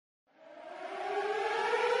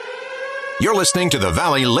You're listening to the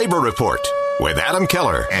Valley Labor Report with Adam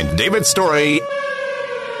Keller and David Story.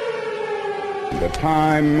 The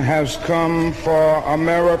time has come for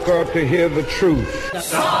America to hear the truth.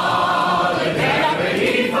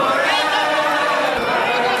 Solidarity forever.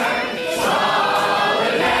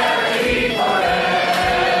 Solidarity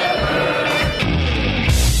forever.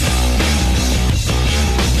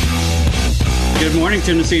 Good morning,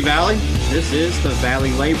 Tennessee Valley. This is the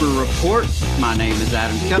Valley Labor Report. My name is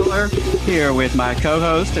Adam Keller, here with my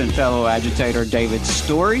co-host and fellow agitator, David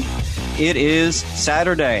Story. It is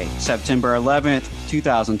Saturday, September 11th,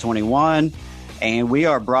 2021, and we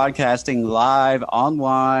are broadcasting live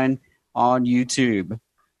online on YouTube.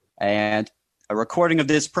 And a recording of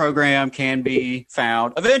this program can be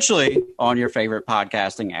found eventually on your favorite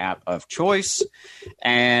podcasting app of choice.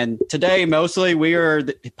 And today, mostly, we are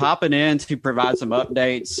popping in to provide some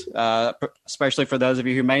updates, especially for those of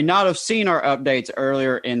you who may not have seen our updates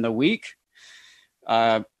earlier in the week.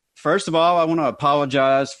 First of all, I want to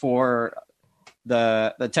apologize for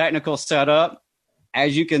the technical setup.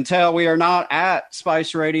 As you can tell, we are not at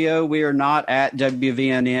Spice Radio. We are not at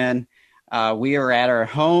WVNN. We are at our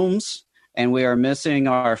homes, and we are missing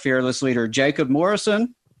our fearless leader, Jacob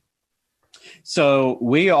Morrison. So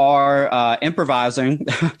we are improvising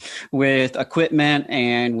with equipment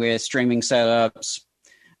and with streaming setups.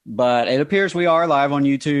 But it appears we are live on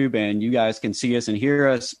YouTube, and you guys can see us and hear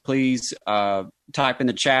us. Please type in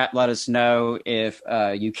the chat. Let us know if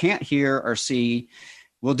you can't hear or see.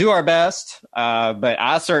 We'll do our best, but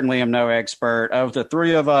I certainly am no expert. Of the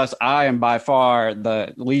three of us, I am by far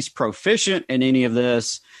the least proficient in any of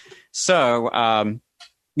this. So,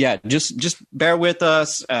 just bear with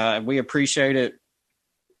us. We appreciate it.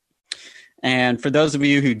 And for those of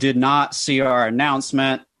you who did not see our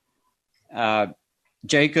announcement,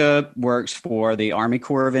 Jacob works for the Army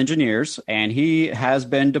Corps of Engineers, and he has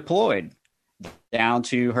been deployed down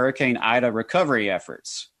to Hurricane Ida recovery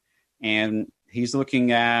efforts. And he's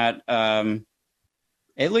looking at at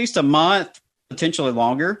least a month, potentially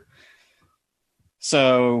longer.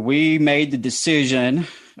 So we made the decision,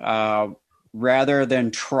 rather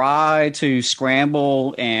than try to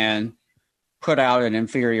scramble and put out an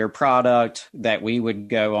inferior product, that we would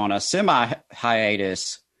go on a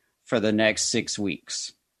semi-hiatus for the next 6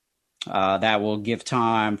 weeks. That will give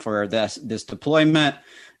time for this deployment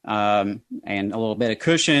and a little bit of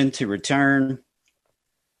cushion to return.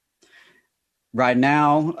 Right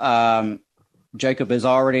now, Jacob is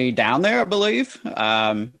already down there, I believe.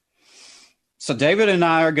 So David and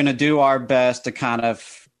I are going to do our best to kind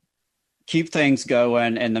of keep things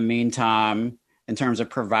going in the meantime in terms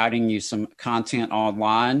of providing you some content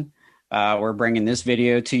online. We're bringing this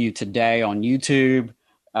video to you today on YouTube.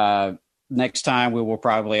 Next time, we will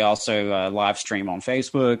probably also live stream on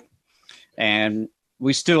Facebook. And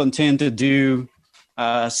we still intend to do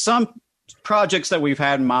some projects that we've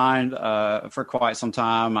had in mind for quite some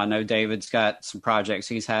time. I know David's got some projects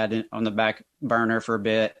he's had on the back burner for a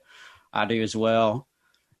bit. I do as well.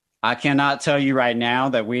 I cannot tell you right now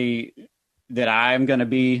that I'm going to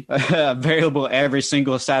be available every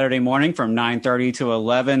single Saturday morning from 9:30 to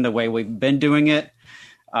 11, the way we've been doing it.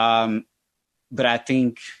 But I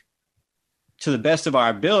think, to the best of our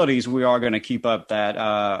abilities, we are going to keep up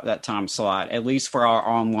that time slot, at least for our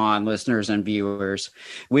online listeners and viewers.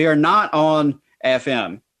 We are not on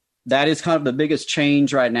FM. That is kind of the biggest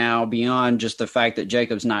change right now, beyond just the fact that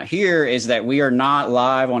Jacob's not here, is that we are not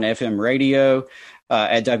live on FM radio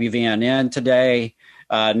at WVNN today,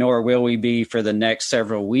 nor will we be for the next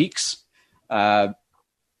several weeks. To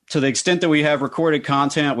the extent that we have recorded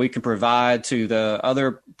content we can provide to the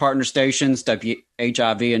other partner stations,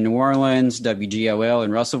 WHIV in New Orleans, WGOL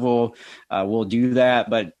in Russellville, we'll do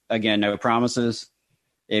that. But again, no promises.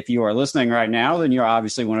 If you are listening right now, then you're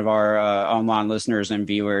obviously one of our online listeners and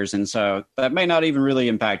viewers. And so that may not even really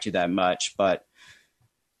impact you that much, but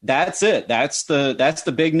that's it. That's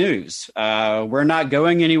the big news. We're not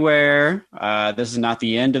going anywhere. This is not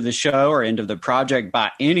the end of the show or end of the project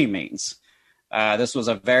by any means. This was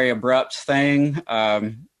a very abrupt thing.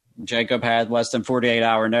 Jacob had less than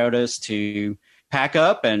 48-hour notice to pack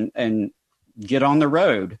up and get on the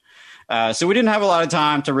road. So we didn't have a lot of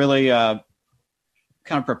time to really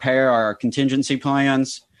kind of prepare our contingency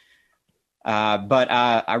plans. But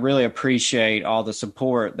I really appreciate all the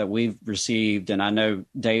support that we've received. And I know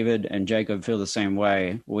David and Jacob feel the same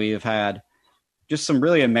way. We have had just some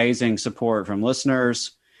really amazing support from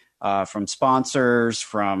listeners, from sponsors,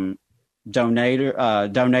 from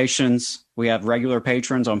donations. We have regular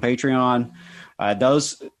patrons on Patreon.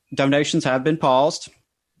 Those donations have been paused.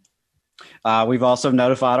 We've also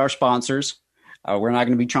notified our sponsors. We're not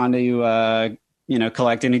going to be trying to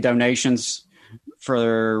collect any donations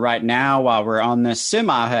for right now while we're on this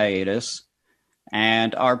semi-hiatus.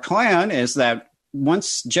 And our plan is that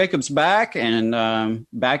once Jacob's back and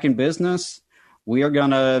back in business, we are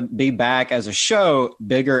going to be back as a show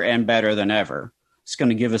bigger and better than ever. It's going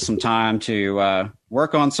to give us some time to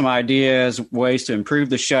work on some ideas, ways to improve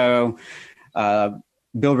the show,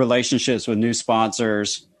 build relationships with new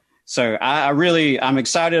sponsors. So I'm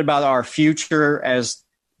excited about our future as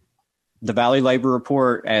the Valley Labor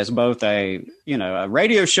Report, as both a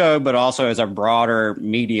radio show, but also as a broader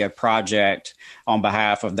media project on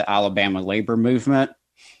behalf of the Alabama labor movement.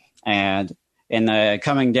 And in the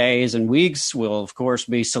coming days and weeks, we'll, of course,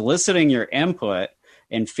 be soliciting your input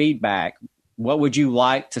and feedback. What would you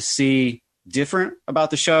like to see different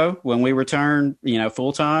about the show when we return,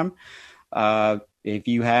 full time? If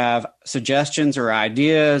you have suggestions or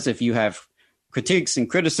ideas, if you have critiques and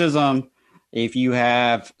criticism, if you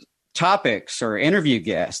have topics or interview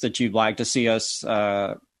guests that you'd like to see us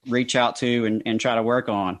reach out to and try to work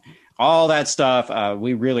on, all that stuff,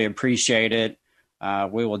 we really appreciate it.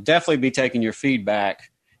 We will definitely be taking your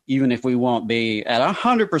feedback, even if we won't be at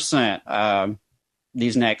 100%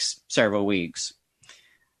 these next several weeks.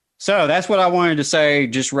 So that's what I wanted to say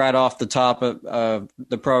just right off the top of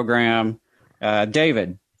the program.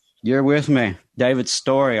 David, you're with me. David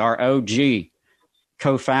Story, our OG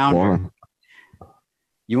co-founder. Warren.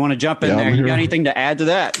 You want to jump in there? You got anything to add to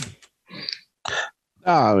that?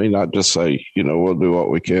 I mean, I'd just say, we'll do what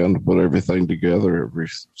we can to put everything together every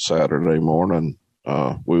Saturday morning.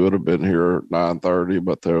 We would have been here at 9:30,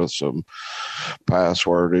 but there was some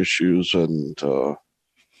password issues, and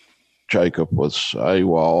Jacob was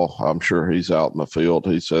AWOL. I'm sure he's out in the field.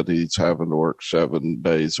 He said he's having to work 7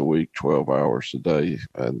 days a week, 12 hours a day,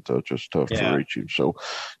 and just tough to reach him. So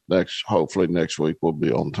hopefully next week we'll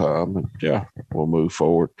be on time, and we'll move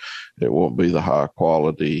forward. It won't be the high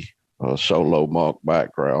quality solo monk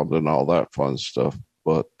background and all that fun stuff,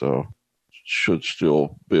 but should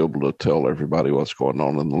still be able to tell everybody what's going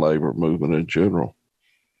on in the labor movement in general.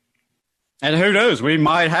 And who knows, we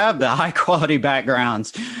might have the high quality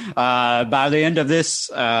backgrounds. By the end of this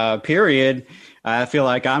period, I feel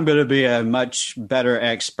like I'm going to be a much better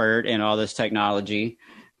expert in all this technology.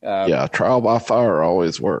 Trial by fire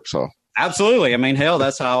always works. Huh? Absolutely. I mean, hell,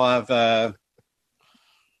 that's how I've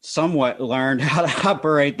somewhat learned how to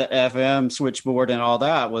operate the FM switchboard and all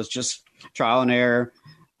that, was just trial and error.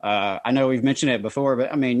 I know we've mentioned it before,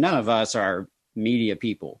 but I mean, none of us are media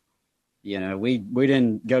people. We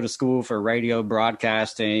didn't go to school for radio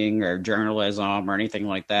broadcasting or journalism or anything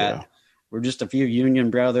like that. Yeah. We're just a few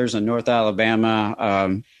union brothers in North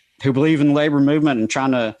Alabama who believe in the labor movement and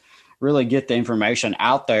trying to really get the information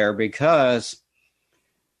out there, because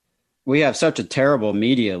we have such a terrible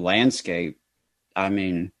media landscape. I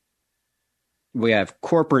mean, we have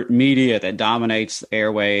corporate media that dominates the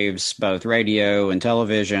airwaves, both radio and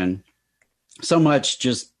television. So much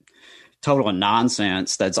just total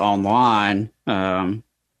nonsense that's online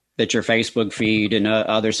that your Facebook feed and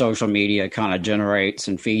other social media kind of generates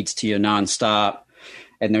and feeds to you nonstop.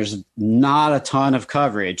 And there's not a ton of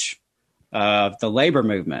coverage of the labor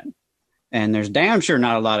movement. And there's damn sure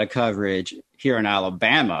not a lot of coverage here in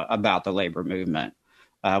Alabama about the labor movement.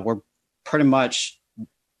 We're pretty much,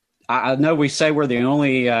 I know we say we're the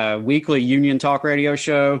only weekly union talk radio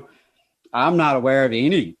show. I'm not aware of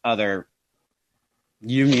any other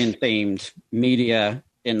union-themed media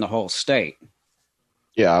in the whole state.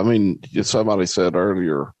 Yeah, I mean, somebody said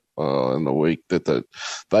earlier in the week that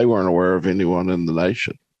they weren't aware of anyone in the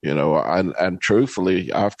nation. And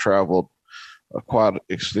truthfully, I've traveled quite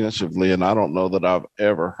extensively, and I don't know that I've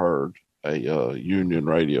ever heard a union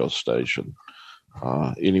radio station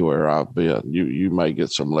anywhere I've been. You may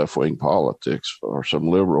get some left-wing politics or some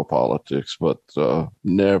liberal politics, but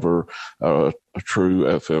never a true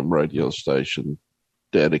FM radio station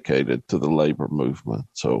dedicated to the labor movement.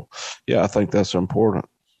 So, I think that's important.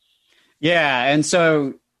 Yeah, and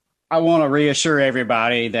so I want to reassure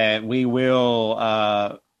everybody that we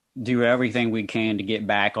will do everything we can to get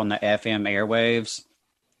back on the FM airwaves.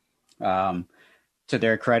 To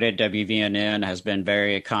their credit, WVNN has been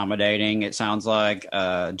very accommodating. It sounds like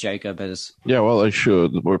Jacob is. Yeah, well, they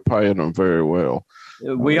should. We're paying them very well.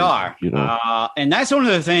 We are. And that's one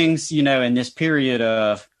of the things, in this period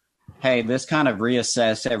of, hey, let's kind of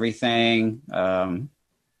reassess everything.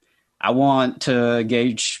 I want to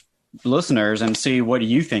gauge listeners and see, what do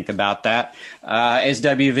you think about that? Is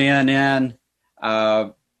WVNN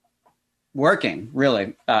working,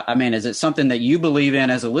 really? I mean, is it something that you believe in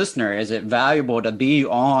as a listener? Is it valuable to be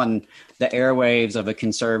on the airwaves of a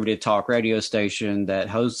conservative talk radio station that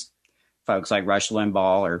hosts folks like Rush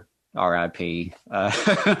Limbaugh or RIP,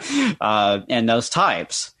 and those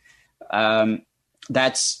types.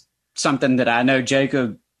 That's something that I know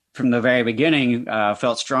Jacob from the very beginning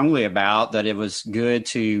felt strongly about, that it was good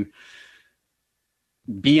to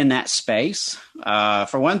be in that space.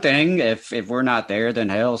 For one thing, if we're not there, then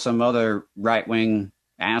hell, some other right-wing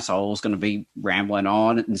asshole is going to be rambling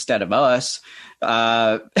on instead of us.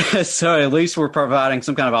 So at least we're providing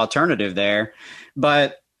some kind of alternative there.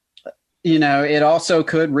 But, it also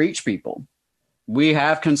could reach people. We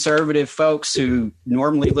have conservative folks who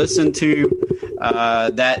normally listen to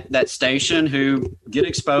that station who get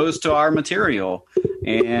exposed to our material.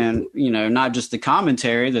 And, not just the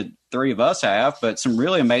commentary that three of us have, but some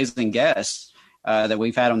really amazing guests that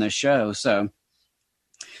we've had on this show. So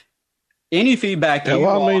any feedback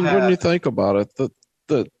when you think about it,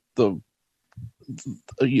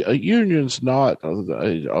 a union's not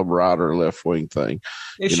a right or left wing thing,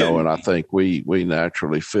 and I think we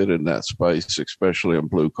naturally fit in that space, especially in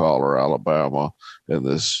blue collar Alabama in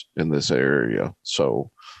this area. So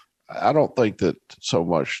I don't think that so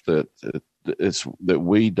much that it's that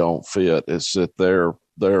we don't fit, it's that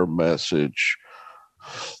their message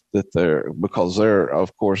that because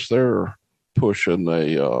they're pushing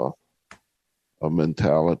a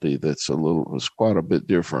mentality that's is quite a bit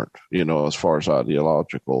different, as far as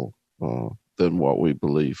ideological than what we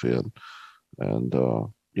believe in. And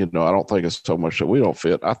I don't think it's so much that we don't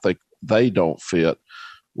fit. I think they don't fit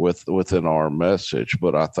within our message,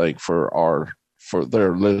 but I think for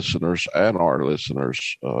their listeners and our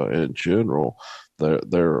listeners in general,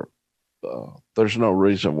 there's no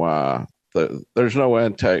reason why there's no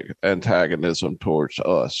antagonism towards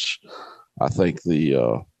us. I think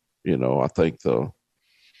I think the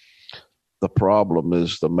problem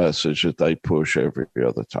is the message that they push every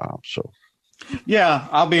other time. So, yeah,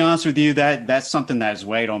 I'll be honest with you, that's something that's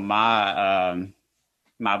weighed on my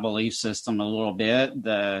my belief system a little bit.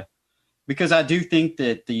 Because I do think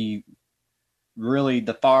that the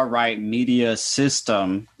far right media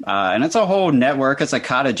system, and it's a whole network. It's a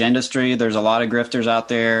cottage industry. There's a lot of grifters out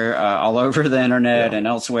there all over the internet and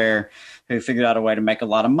elsewhere who figured out a way to make a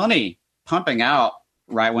lot of money pumping out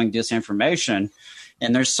right-wing disinformation.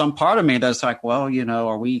 And there's some part of me that's like, well,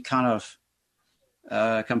 are we kind of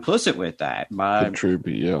complicit with that by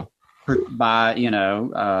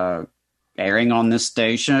airing on this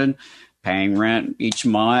station, paying rent each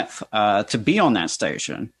month to be on that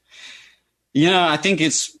station? I think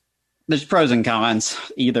there's pros and cons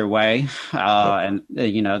either way. And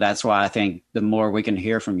that's why I think the more we can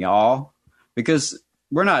hear from y'all, because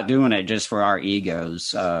we're not doing it just for our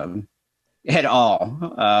egos at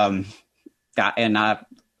all. And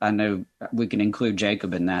I know we can include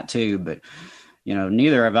Jacob in that too, but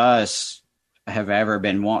neither of us have ever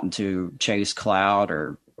been wanting to chase clout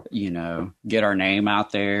or get our name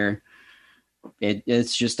out there.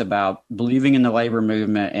 It's just about believing in the labor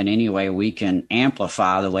movement in any way we can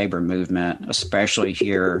amplify the labor movement, especially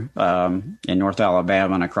here in North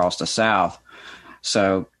Alabama and across the South.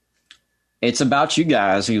 So it's about you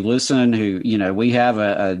guys who listen, who we have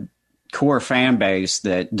a core fan base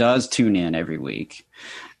that does tune in every week.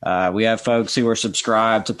 We have folks who are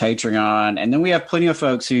subscribed to Patreon, and then we have plenty of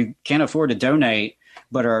folks who can't afford to donate,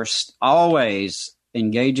 but are always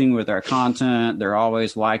engaging with our content. They're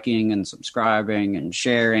always liking and subscribing and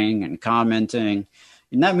sharing and commenting.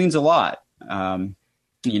 And that means a lot.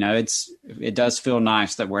 It does feel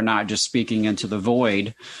nice that we're not just speaking into the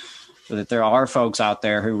void, but that there are folks out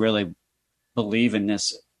there who really believe in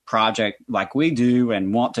this project like we do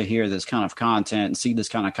and want to hear this kind of content and see this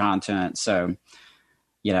kind of content. So,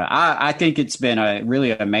 I think it's been a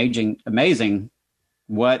really amazing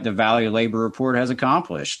what the Valley Labor Report has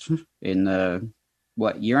accomplished in the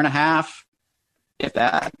year and a half, if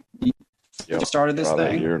that. Started this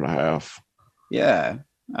thing a year and a half. Yeah.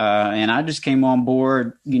 And I just came on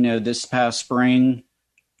board, this past spring,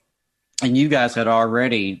 and you guys had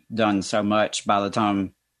already done so much by the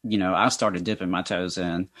time, I started dipping my toes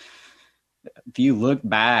in. If you look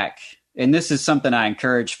back, and this is something I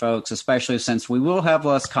encourage folks, especially since we will have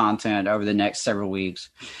less content over the next several weeks,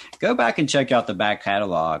 go back and check out the back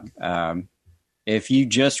catalog. If you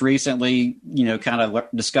just recently, kind of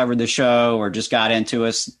discovered the show or just got into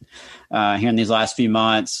us here in these last few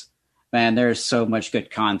months, man, there's so much good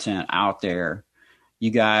content out there. You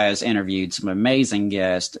guys interviewed some amazing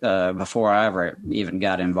guests before I ever even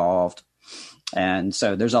got involved. And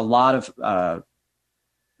so there's a lot of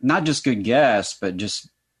not just good guests, but just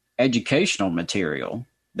educational material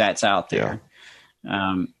that's out there.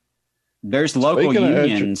 Yeah. There's local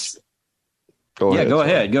unions. Go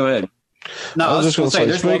ahead. Go ahead. No, I was just going to say,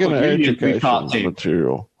 there's speaking of local unions we education talked to.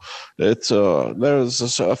 material, it's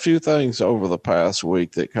there's a few things over the past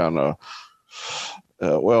week that kind of,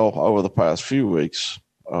 over the past few weeks.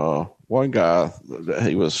 One guy,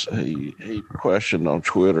 he questioned on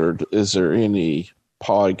Twitter, is there any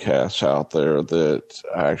podcasts out there that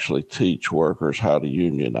actually teach workers how to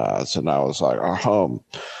unionize? And I was like, I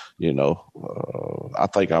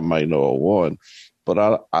think I may know of one,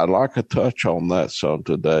 but I'd like to touch on that some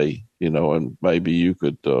today, and maybe you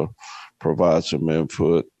could provide some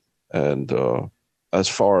input. And as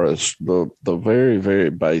far as the very, very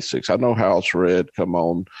basics, I know House Red come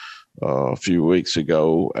on a few weeks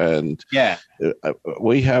ago, and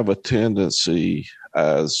we have a tendency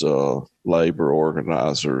as labor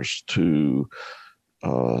organizers to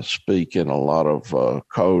speak in a lot of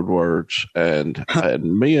code words, and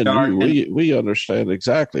me and you, we understand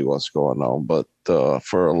exactly what's going on, but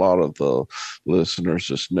for a lot of the listeners,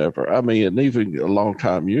 it's never, and even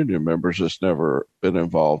longtime union members, it's never been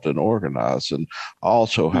involved in organizing, and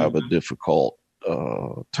also have a difficult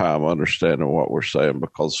time understanding what we're saying,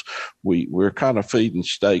 because we're kind of feeding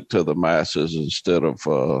steak to the masses instead of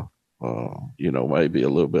maybe a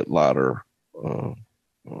little bit lighter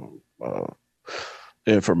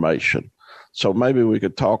information. So maybe we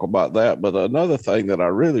could talk about that. But another thing that I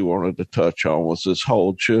really wanted to touch on was this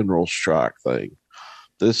whole general strike thing.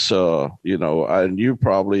 This, and you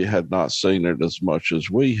probably had not seen it as much as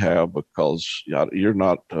we have, because you're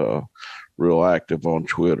not real active on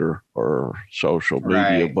Twitter or social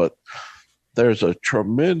media, right. But there's a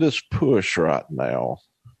tremendous push right now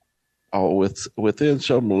within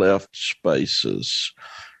some left spaces,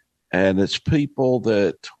 and it's people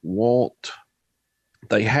that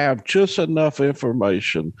they have just enough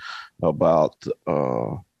information about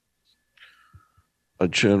a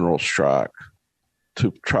general strike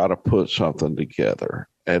to try to put something together.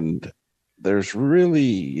 And there's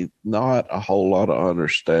really not a whole lot of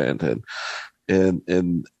understanding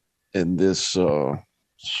in this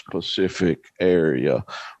specific area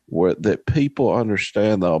that people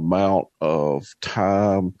understand the amount of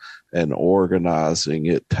time and organizing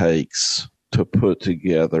it takes to put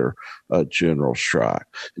together a general strike,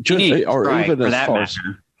 or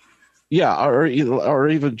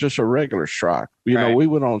even just a regular strike. We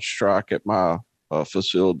went on strike at my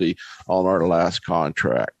facility on our last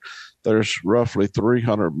contract. There's roughly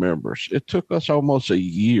 300 members. It took us almost a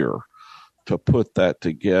year to put that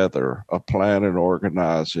together, a plan and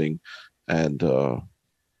organizing, and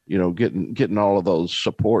getting all of those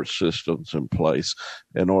support systems in place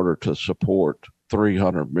in order to support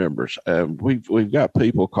 300 members. And we've got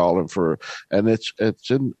people calling for, and it's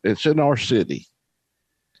in our city,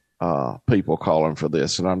 people calling for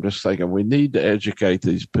this. And I'm just thinking we need to educate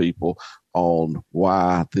these people on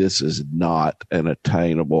why this is not an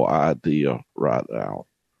attainable idea right now.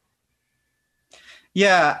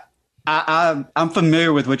 Yeah, I'm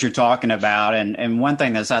familiar with what you're talking about. And one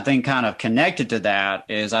thing that's, I think, kind of connected to that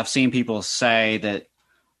is I've seen people say that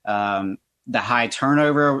the high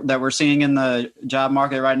turnover that we're seeing in the job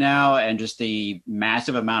market right now, and just the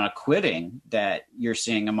massive amount of quitting that you're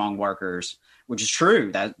seeing among workers, which is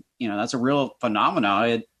true. That, that's a real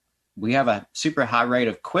phenomenon. We have a super high rate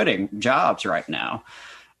of quitting jobs right now.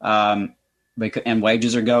 And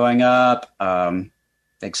wages are going up,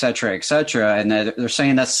 et cetera, et cetera. And they're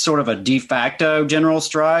saying that's sort of a de facto general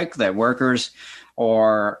strike, that workers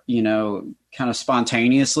are, kind of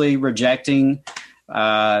spontaneously rejecting,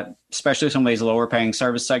 especially some of these lower paying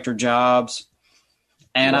service sector jobs.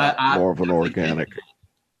 And more of an organic.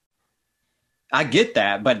 I get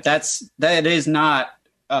that, but that is not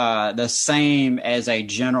the same as a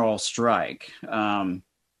general strike.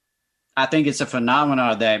 I think it's a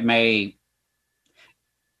phenomenon that may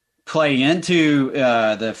play into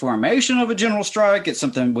the formation of a general strike. It's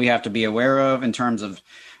something we have to be aware of in terms of,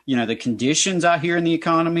 the conditions out here in the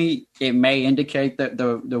economy. It may indicate that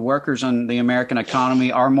the workers in the American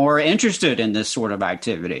economy are more interested in this sort of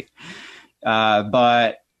activity.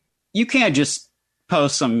 But you can't just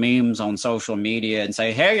post some memes on social media and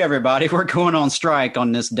say, hey, everybody, we're going on strike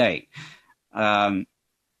on this date.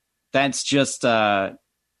 That's just,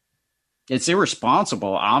 it's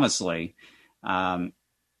irresponsible, honestly. And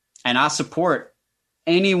I support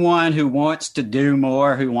anyone who wants to do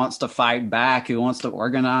more, who wants to fight back, who wants to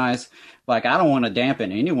organize. Like, I don't want to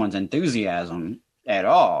dampen anyone's enthusiasm at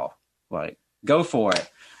all. Like, go for it.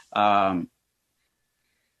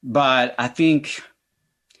 But I think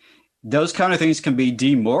those kind of things can be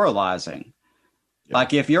demoralizing. Yeah.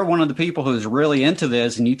 Like, if you're one of the people who's really into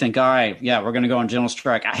this and you think, all right, yeah, we're going to go on general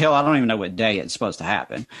strike. Hell, I don't even know what day it's supposed to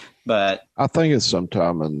happen. But I think it's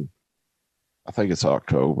sometime I think it's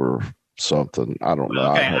October something. I don't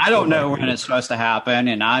know. Okay, I don't know when it's supposed to happen,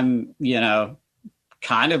 and I'm,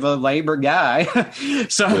 kind of a labor guy.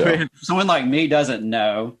 So if someone like me doesn't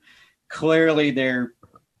know, clearly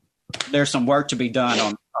there's some work to be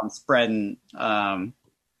done on spreading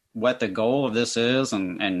what the goal of this is,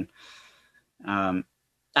 and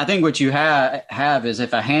I think what you have is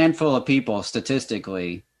if a handful of people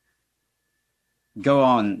statistically go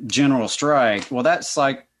on general strike, well, that's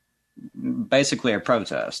like basically a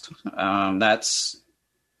protest.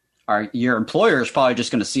 Your employer is probably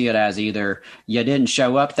just going to see it as either you didn't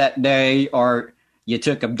show up that day or you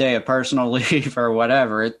took a day of personal leave or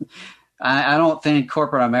whatever. I don't think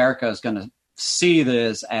corporate America is going to see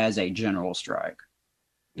this as a general strike.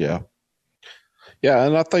 Yeah. Yeah,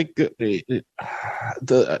 and I think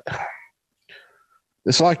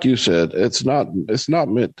it's like you said, it's not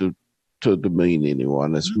meant to demean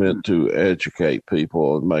anyone. It's meant to educate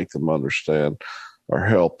people and make them understand or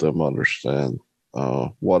help them understand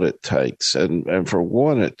what it takes. And for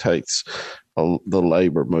one, it takes the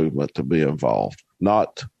labor movement to be involved,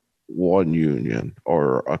 not one union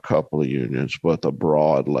or a couple of unions, but the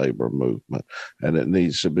broad labor movement. And it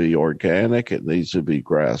needs to be organic. It needs to be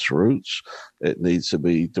grassroots. It needs to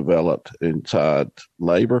be developed inside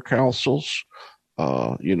labor councils.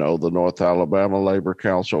 The North Alabama Labor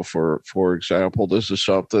Council, for example, this is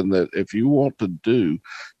something that if you want to do,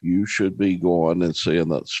 you should be going and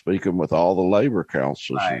speaking with all the labor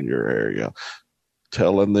councils in your area,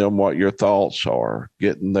 telling them what your thoughts are,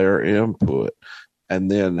 getting their input,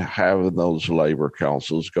 and then having those labor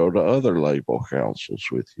councils go to other labor councils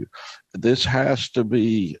with you. This has to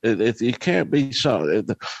be, it can't be something.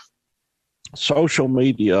 Social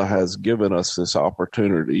media has given us this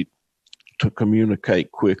opportunity to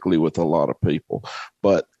communicate quickly with a lot of people,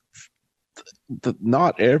 but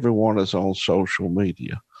not everyone is on social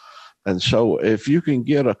media. And so if you can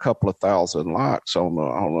get a couple of thousand likes on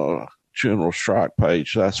a general strike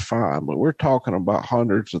page, that's fine. But we're talking about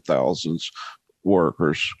hundreds of thousands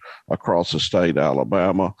workers across the state of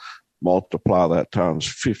Alabama. Multiply that times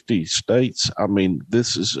 50 states. I mean,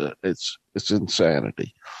 this is it's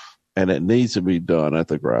insanity. And it needs to be done at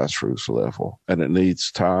the grassroots level, and it needs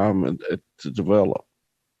time to develop.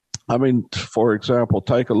 I mean, for example,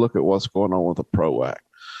 take a look at what's going on with the PRO Act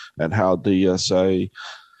and how DSA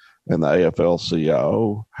and the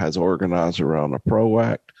AFL-CIO has organized around the PRO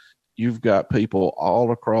Act. You've got people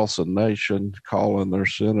all across the nation calling their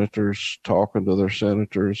senators, talking to their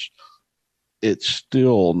senators. It's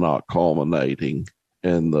still not culminating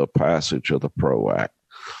in the passage of the PRO Act.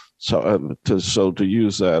 So to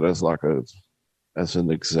use that as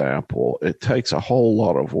an example, it takes a whole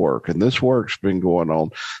lot of work, and this work's been going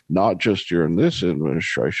on not just during this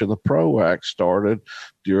administration. The PRO Act started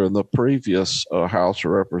during the previous House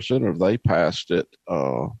of Representatives. They passed it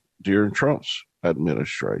during Trump's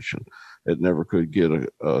administration. It never could get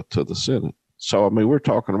to the Senate. So I mean, we're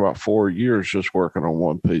talking about 4 years just working on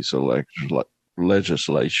one piece of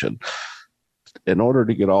legislation in order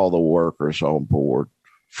to get all the workers on board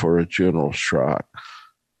for a general strike.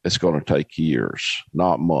 It's going to take years,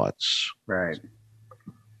 not months. Right.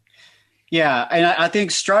 Yeah. And I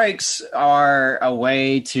think strikes are a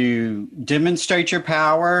way to demonstrate your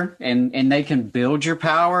power, and they can build your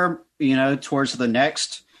power, towards the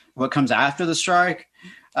next, what comes after the strike.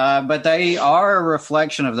 But they are a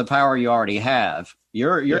reflection of the power you already have.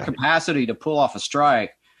 Your capacity to pull off a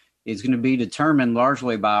strike is going to be determined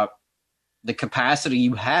largely by the capacity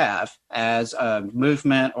you have as a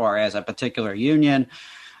movement or as a particular union.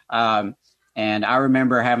 And I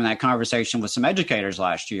remember having that conversation with some educators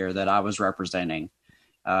last year that I was representing.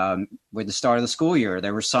 With the start of the school year,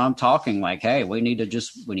 there were some talking like, hey, we need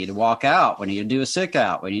to walk out. We need to do a sick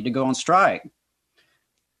out. We need to go on strike.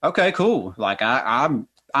 Okay, cool. Like I'm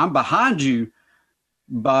behind you,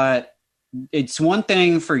 but it's one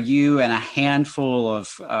thing for you and a handful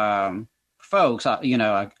of, folks,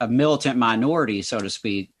 a militant minority, so to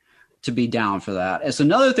speak, to be down for that. It's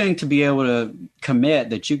another thing to be able to commit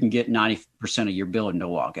that you can get 90% of your building to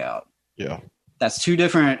walk out. Yeah. That's two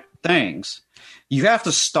different things. You have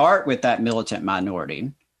to start with that militant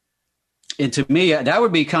minority. And to me, that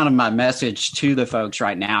would be kind of my message to the folks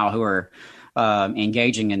right now who are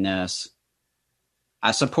engaging in this.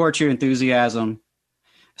 I support your enthusiasm,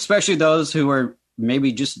 especially those who are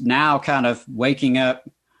maybe just now kind of waking up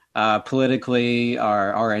politically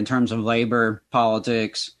or in terms of labor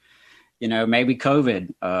politics. Maybe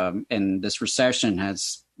COVID and this recession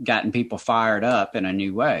has gotten people fired up in a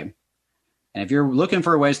new way. And if you're looking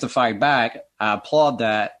for ways to fight back, I applaud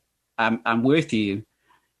that. I'm with you.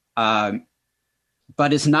 But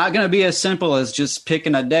it's not going to be as simple as just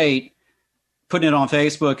picking a date, putting it on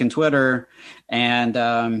Facebook and Twitter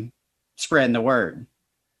and spreading the word.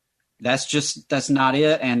 That's not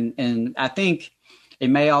it. And I think it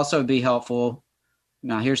may also be helpful.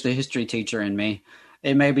 Now, here's the history teacher in me.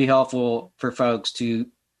 It may be helpful for folks to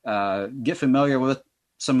get familiar with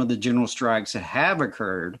some of the general strikes that have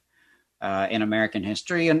occurred in American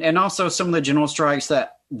history, and also some of the general strikes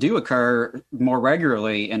that do occur more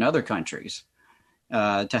regularly in other countries,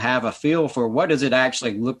 to have a feel for what does it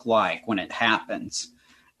actually look like when it happens,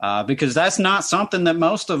 because that's not something that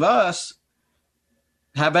most of us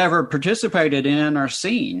have ever participated in or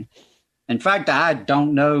seen. In fact, I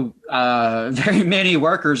don't know very many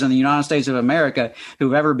workers in the United States of America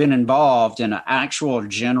who've ever been involved in an actual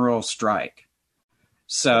general strike.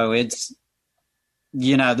 So it's,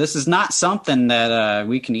 this is not something that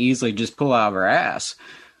we can easily just pull out of our ass.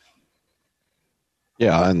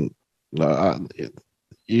 Yeah, and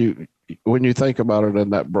when you think about it in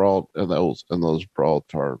those broad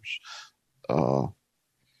terms,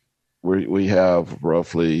 we have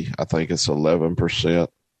roughly, I think it's 11%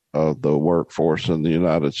 of the workforce in the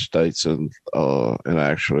United States and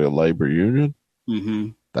actually a labor union. Mm-hmm.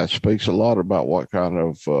 That speaks a lot about what kind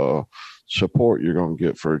of support you're going to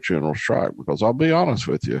get for a general strike. Because I'll be honest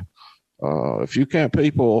with you, if you can't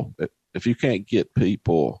get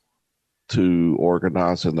people to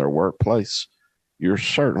organize in their workplace, you're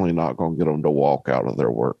certainly not going to get them to walk out of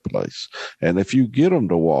their workplace. And if you get them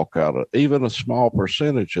to walk out of even a small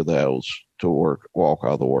percentage of those to walk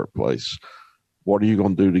out of the workplace, what are you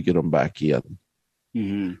going to do to get them back in?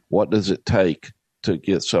 Mm-hmm. What does it take to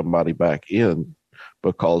get somebody back in?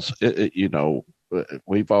 Because,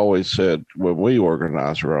 we've always said when we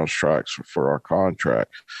organize around strikes for our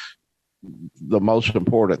contract, the most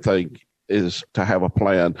important thing is to have a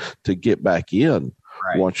plan to get back in.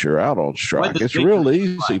 Right. Once you're out on strike. It's real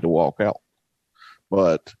easy to walk out.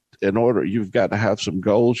 But you've got to have some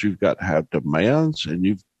goals, you've got to have demands, and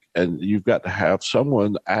you've got to have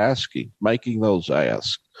someone making those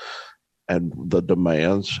asks and the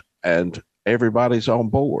demands, and everybody's on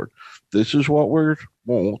board. This is what we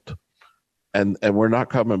want, and we're not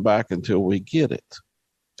coming back until we get it.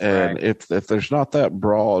 And right. if there's not that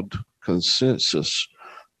broad consensus,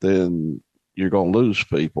 then you're going to lose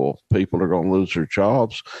people. People are going to lose their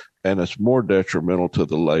jobs, and it's more detrimental to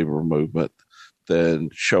the labor movement than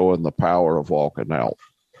showing the power of walking out.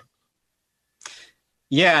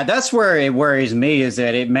 Yeah, that's where it worries me, is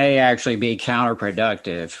that it may actually be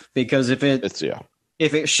counterproductive, because if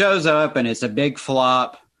it shows up and it's a big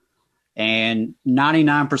flop and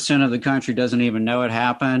 99% of the country doesn't even know it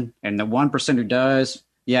happened, and the 1% who does,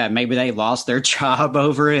 yeah, maybe they lost their job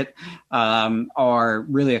over it, or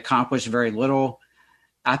really accomplished very little.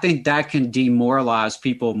 I think that can demoralize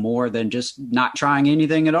people more than just not trying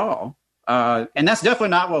anything at all. And that's definitely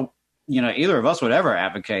not what, either of us would ever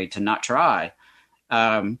advocate, to not try.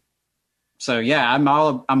 So yeah, I'm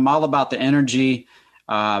all about the energy.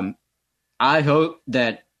 I hope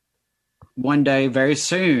that one day, very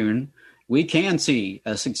soon, we can see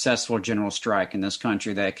a successful general strike in this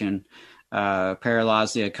country that can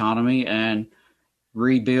paralyze the economy and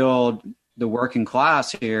rebuild the working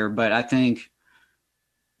class here. But I think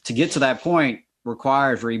to get to that point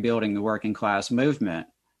requires rebuilding the working class movement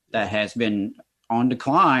that has been on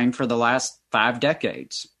decline for the last 5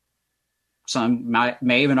 decades. Some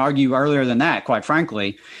may even argue earlier than that, quite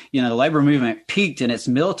frankly. The labor movement peaked in its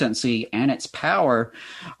militancy and its power,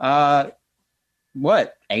 80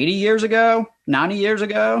 years ago, 90 years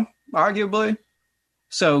ago, arguably.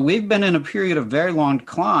 So we've been in a period of very long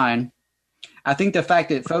decline. I think the fact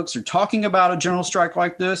that folks are talking about a general strike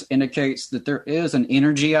like this indicates that there is an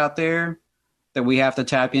energy out there that we have to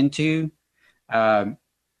tap into.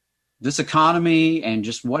 This economy and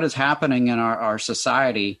just what is happening in our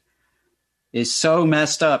society is so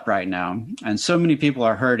messed up right now, and so many people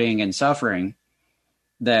are hurting and suffering,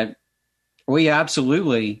 that we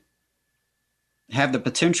absolutely have the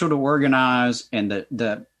potential to organize, and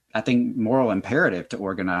the I think moral imperative to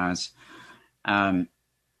organize.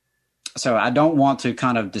 So I don't want to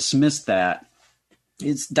kind of dismiss that.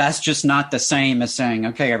 That's just not the same as saying,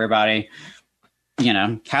 okay, everybody,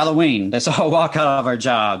 Halloween, let's all walk out of our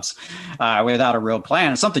jobs without a real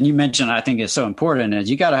plan. Something you mentioned I think is so important is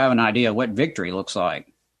you got to have an idea of what victory looks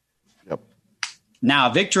like. Yep. Now,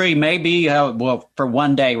 victory may be, for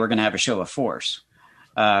one day we're going to have a show of force.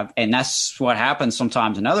 And that's what happens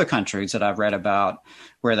sometimes in other countries that I've read about,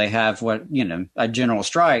 where they have a general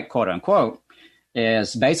strike, quote unquote,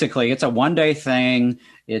 is basically it's a one-day thing.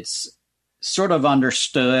 It's sort of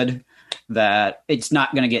understood that it's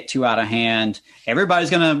not going to get too out of hand. Everybody's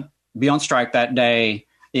going to be on strike that day.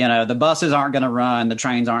 The buses aren't going to run, the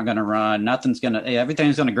trains aren't going to run, everything's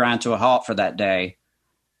going to grind to a halt for that day.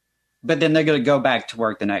 But then they're going to go back to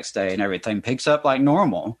work the next day and everything picks up like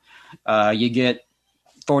normal. You get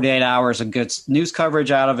 48 hours of good news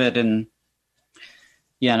coverage out of it, and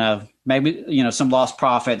maybe some lost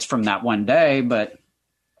profits from that one day, but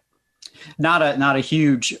not a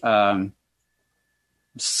huge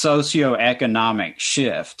socioeconomic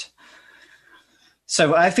shift.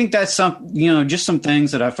 So I think that's just some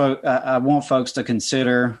things that I want folks to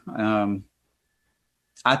consider.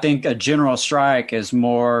 I think a general strike is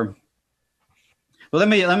more. Well,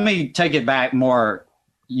 let me take it back more.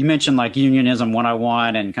 You mentioned like unionism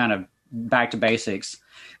 101 and kind of back to basics.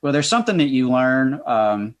 Well, there's something that you learn.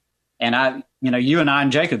 And you and I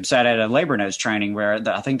and Jacob sat at a labor notes training where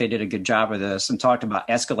I think they did a good job of this and talked about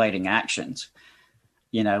escalating actions.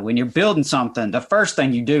 When you're building something, the first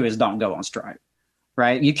thing you do is don't go on strike,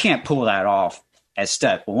 right? You can't pull that off as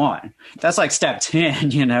step one. That's like step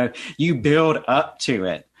 10, you build up to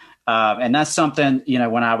it. And that's something,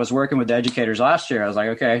 when I was working with the educators last year, I was like,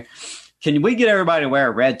 okay, can we get everybody to wear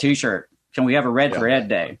a red t-shirt? Can we have a red for Ed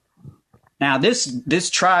Day? Now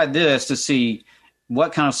tried this to see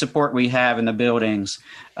what kind of support we have in the buildings,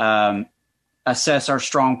 assess our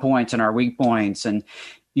strong points and our weak points. And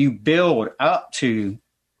you build up to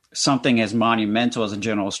something as monumental as a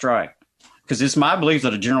general strike. Because it's my belief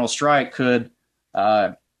that a general strike could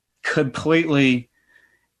completely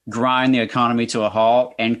grind the economy to a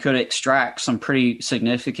halt and could extract some pretty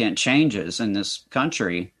significant changes in this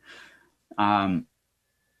country.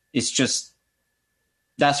 It's just,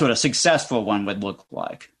 that's what a successful one would look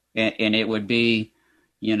like. And it would be,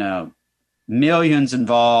 millions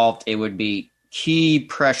involved. It would be key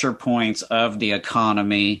pressure points of the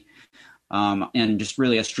economy, and just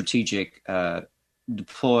really a strategic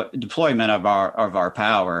deployment of our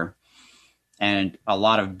power, and a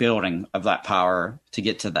lot of building of that power to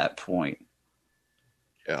get to that point.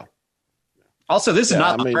 Yeah. Also, this is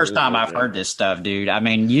not the first time I've heard this stuff, dude. I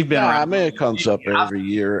mean, you've been around. It comes up every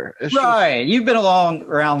year. Right. You've been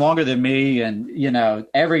around longer than me. And,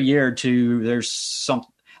 every year or two, there's some,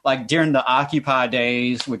 like during the Occupy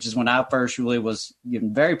days, which is when I first really was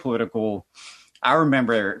getting very political. I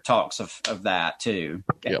remember talks of that too.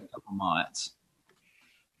 Yep. A couple months.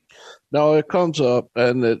 No, it comes up,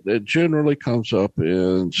 and it generally comes up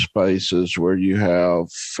in spaces where you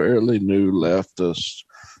have fairly new leftists,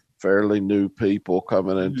 fairly new people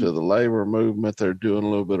coming into the labor movement. They're doing a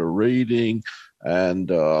little bit of reading, and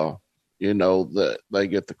that they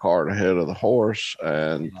get the cart ahead of the horse.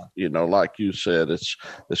 And like you said, it's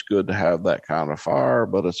good to have that kind of fire,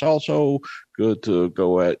 but it's also good to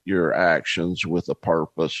go at your actions with a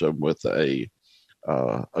purpose and with a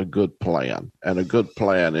good plan. And a good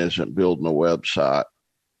plan isn't building a website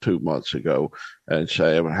 2 months ago and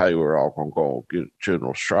saying, hey, we're all going to go get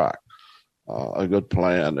general strike. A good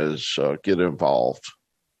plan is get involved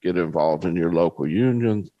in your local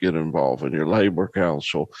union, get involved in your labor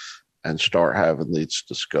council, and start having these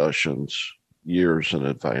discussions years in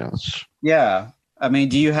advance. Yeah. I mean,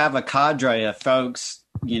 do you have a cadre of folks,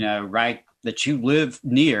 right, that you live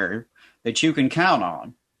near that you can count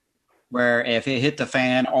on? Where if it hit the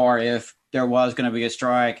fan or if there was going to be a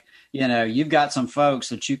strike, you've got some folks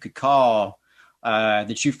that you could call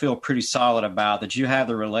that you feel pretty solid about, that you have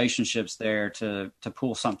the relationships there to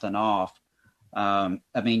pull something off. I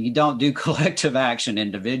mean, you don't do collective action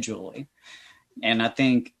individually. And I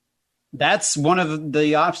think that's one of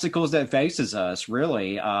the obstacles that faces us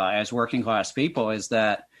really as working class people, is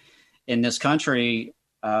that in this country,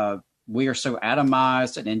 we are so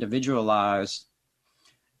atomized and individualized.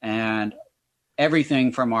 And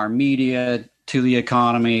everything from our media to the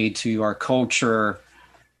economy to our culture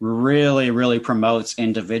really, really promotes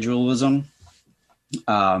individualism.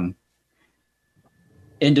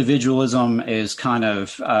 Individualism is kind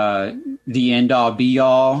of the end all be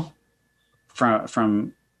all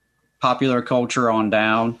from popular culture on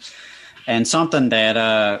down. And something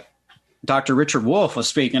that Dr. Richard Wolff was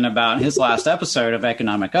speaking about in his last episode of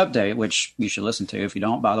Economic Update, which you should listen to if you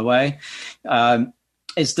don't, by the way,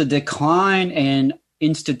 is the decline in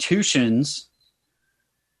institutions.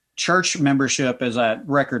 Church membership is at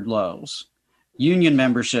record lows, union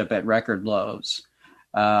membership at record lows.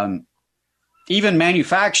 Even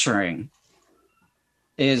manufacturing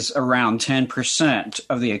is around 10%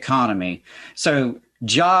 of the economy. So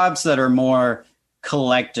jobs that are more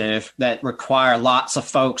collective, that require lots of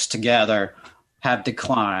folks together, have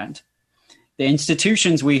declined. the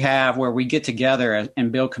institutions we have where we get together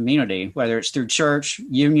and build community, whether it's through church,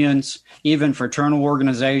 unions, even fraternal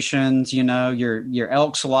organizations, your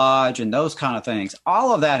Elks Lodge and those kind of things.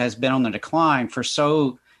 All of that has been on the decline for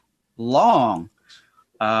so long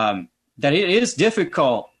that it is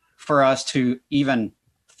difficult for us to even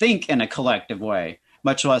think in a collective way,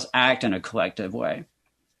 much less act in a collective way.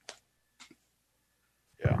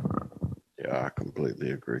 Yeah, I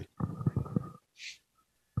completely agree.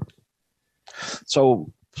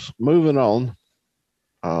 So moving on,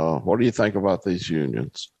 what do you think about these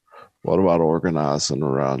unions? What about organizing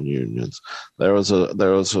around unions? There was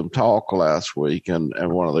some talk last week, and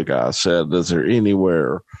one of the guys said, is there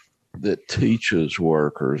anywhere that teaches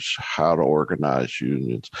workers how to organize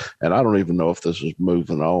unions? And I don't even know if this is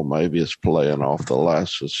moving on. Maybe it's playing off the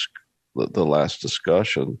last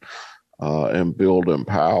discussion, and build and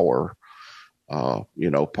power.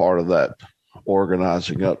 Part of that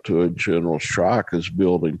organizing up to a general strike is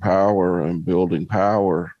building power, and building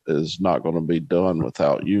power is not going to be done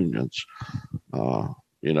without unions.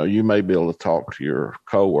 You may be able to talk to your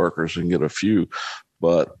coworkers and get a few,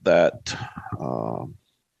 but that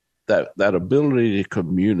ability to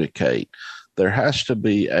communicate, there has to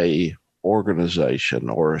be a organization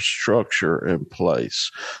or a structure in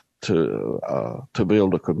place to be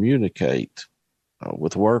able to communicate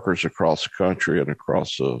with workers across the country and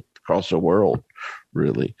across the world,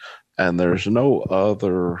 really. And there's no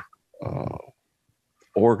other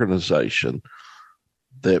organization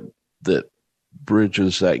that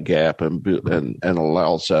bridges that gap and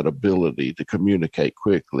allows that ability to communicate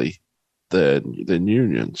quickly than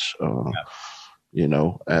unions.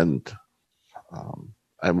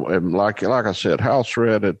 And like I said, House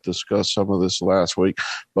Red had discussed some of this last week,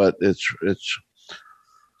 but it's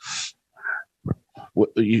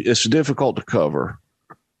difficult to cover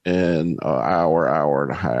in an hour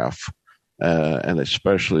and a half, and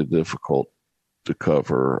especially difficult to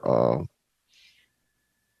cover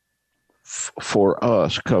for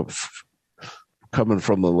us coming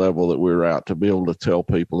from the level that we're at, to be able to tell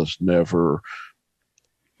people this never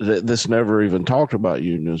even talked about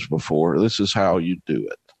unions before. This is how you do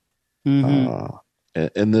it. Mm-hmm.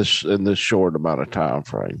 In this short amount of time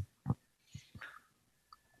frame.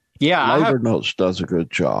 Yeah, Labor Notes does a good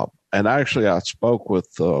job. And actually, I spoke with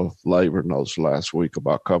Labor Notes last week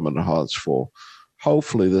about coming to Huntsville,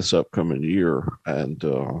 hopefully this upcoming year, and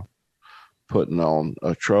putting on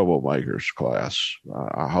a troublemakers class.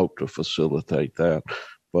 I hope to facilitate that.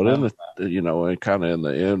 But and kind of in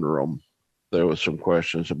the interim, there was some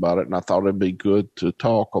questions about it, and I thought it'd be good to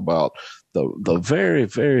talk about the very,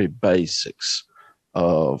 very basics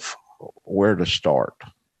of where to start.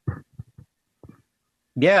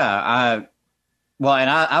 Yeah,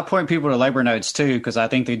 I point people to Labor Notes too, because I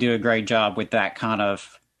think they do a great job with that kind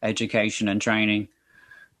of education and training.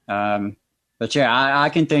 But yeah, I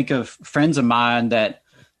can think of friends of mine that,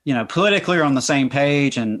 politically are on the same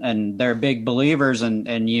page and they're big believers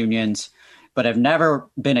in unions, but have never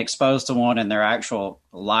been exposed to one in their actual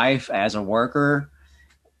life as a worker,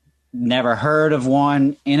 never heard of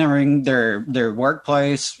one entering their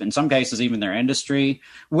workplace, in some cases even their industry,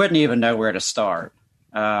 wouldn't even know where to start.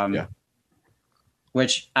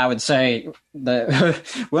 Which I would say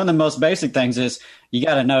one of the most basic things is you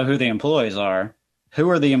got to know who the employees are. Who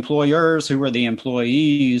are the employers? Who are the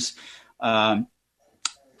employees?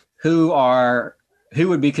 Who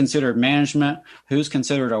would be considered management? Who's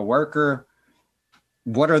considered a worker?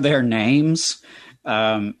 What are their names?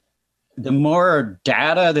 The more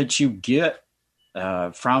data that you get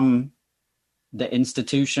from the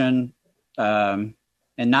institution,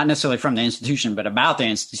 and not necessarily from the institution, but about the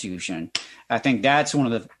institution, I think that's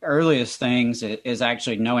one of the earliest things is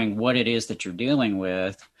actually knowing what it is that you're dealing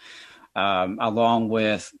with, along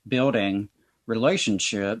with building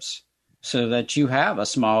relationships so that you have a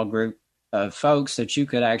small group of folks that you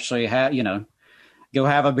could actually have, go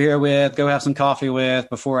have a beer with, go have some coffee with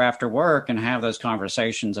before, after work, and have those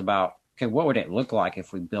conversations about, okay, what would it look like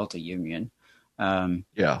if we built a union? Build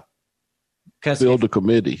a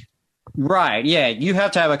committee. Right. Yeah. You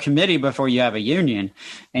have to have a committee before you have a union,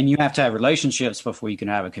 and you have to have relationships before you can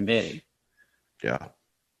have a committee. Yeah.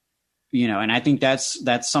 And I think that's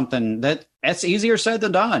something that's easier said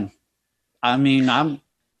than done. I mean, I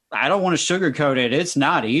don't want to sugarcoat it. It's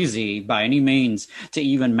not easy by any means to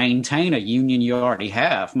even maintain a union you already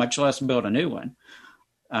have, much less build a new one.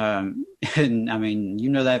 And I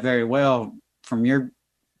mean, that very well from your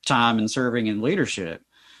time in serving in leadership.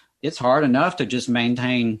 It's hard enough to just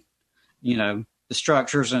maintain, the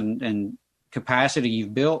structures and capacity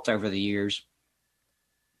you've built over the years.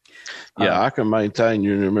 Yeah, I can maintain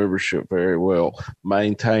union membership very well.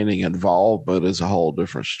 Maintaining involvement is a whole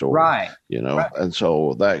different story. Right. Right. And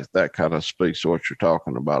so that kind of speaks to what you're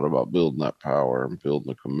talking about building that power and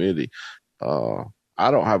building a committee.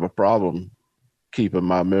 I don't have a problem keeping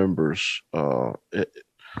my members,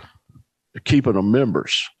 keeping them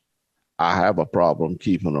members. I have a problem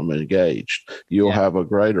keeping them engaged. You'll have a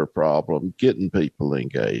greater problem getting people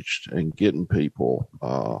engaged and getting people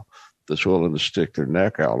that's willing to stick their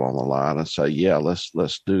neck out on the line and say, "Yeah, let's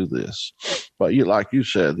do this." But like you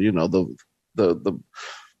said, the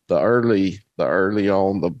early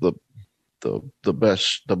on, the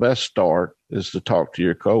best start is to talk to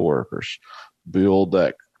your coworkers, build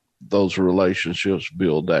those relationships,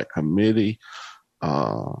 build that committee.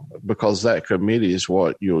 Because that committee is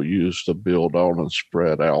what you'll use to build on and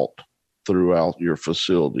spread out throughout your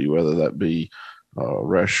facility, whether that be a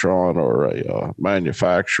restaurant or a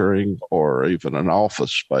manufacturing or even an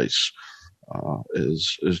office space,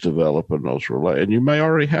 is developing those relationships. And you may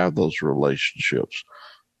already have those relationships.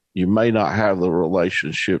 You may not have the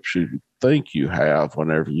relationships you think you have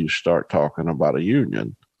whenever you start talking about a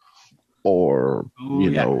union or,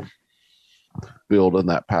 building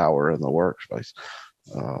that power in the workspace.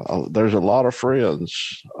 There's a lot of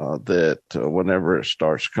friends that whenever it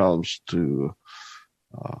comes to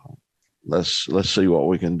let's see what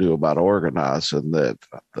we can do about organizing, that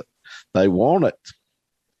they want it.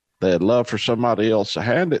 They'd love for somebody else to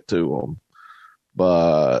hand it to them,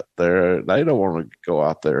 but they don't want to go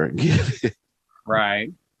out there and get it.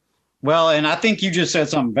 Right. Well, and I think you just said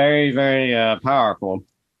something very, very powerful.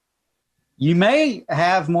 You may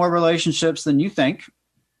have more relationships than you think.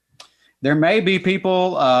 There may be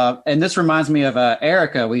people, and this reminds me of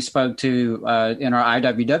Erica we spoke to in our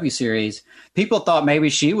IWW series. People thought maybe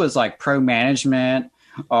she was like pro-management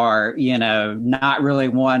or, not really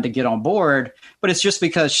wanting to get on board, but it's just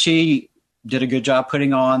because she did a good job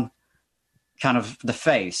putting on kind of the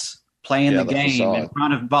face, playing the game facade in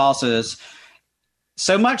front of bosses,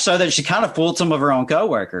 so much so that she kind of fooled some of her own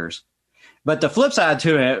coworkers. But the flip side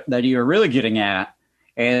to it that you're really getting at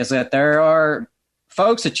is that there are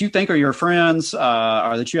folks that you think are your friends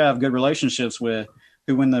or that you have good relationships with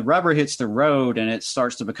who, when the rubber hits the road and it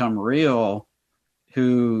starts to become real,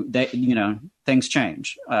 things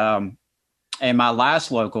change. And my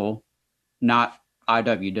last local, not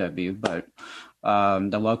IWW, but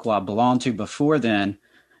the local I belonged to before then,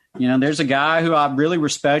 there's a guy who I really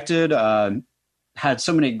respected, had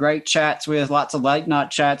so many great chats with, lots of late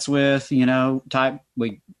night chats with,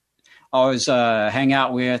 we always hang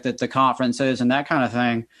out with at the conferences and that kind of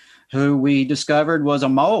thing, who we discovered was a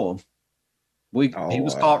mole. He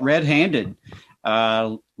was caught red-handed,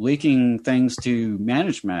 leaking things to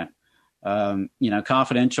management,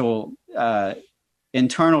 confidential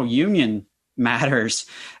internal union matters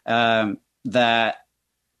that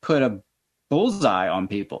put a bullseye on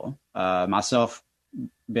people, myself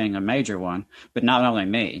being a major one, but not only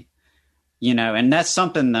me, and that's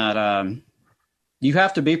something that you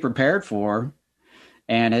have to be prepared for.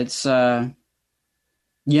 And it's, it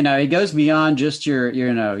goes beyond just your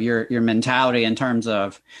mentality in terms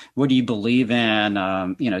of what do you believe in?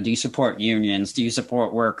 Do you support unions? Do you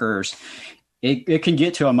support workers? It can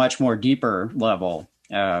get to a much more deeper level,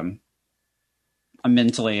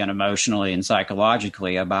 mentally and emotionally and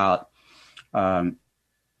psychologically about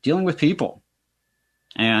dealing with people.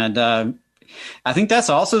 And I think that's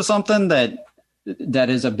also something that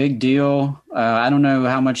is a big deal. I don't know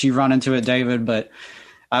how much you run into it, David, but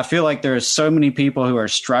I feel like there's so many people who are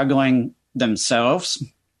struggling themselves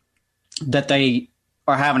that they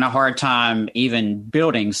are having a hard time even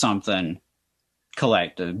building something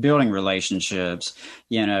collective, building relationships,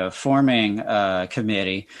 forming a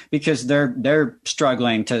committee, because they're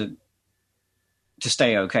struggling to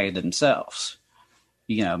stay okay themselves.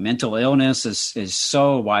 Mental illness is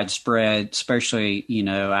so widespread, especially,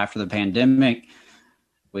 after the pandemic.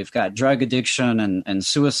 We've got drug addiction and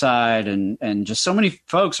suicide and just so many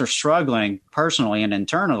folks are struggling personally and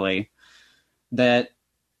internally that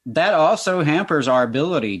also hampers our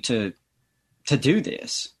ability to do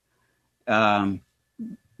this. Though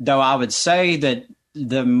I would say that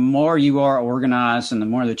the more you are organized and the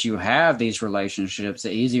more that you have these relationships,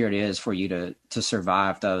 the easier it is for you to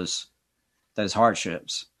survive those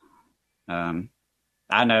hardships.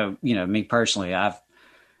 I know, me personally,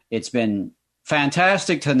 it's been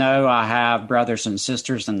fantastic to know I have brothers and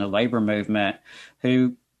sisters in the labor movement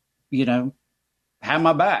who, have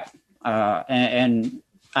my back. And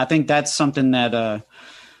I think that's something that,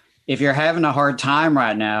 if you're having a hard time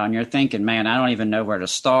right now and you're thinking, man, I don't even know where to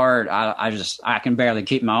start. I can barely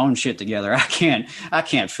keep my own shit together. I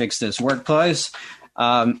can't fix this workplace.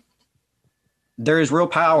 there is real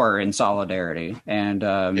power in solidarity, and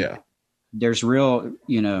there's real,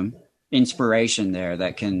 inspiration there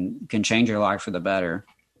that can change your life for the better.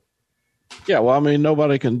 Yeah, well, I mean,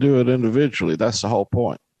 nobody can do it individually. That's the whole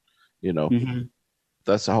point.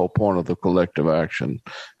 That's the whole point of the collective action,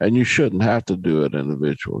 and you shouldn't have to do it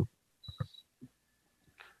individually.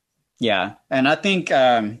 Yeah, and I think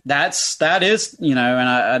that is,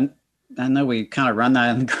 and I know we kind of run that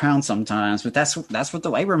in the ground sometimes, but that's what the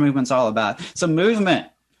labor movement's all about. It's a movement.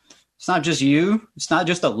 It's not just you. It's not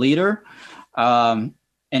just a leader. And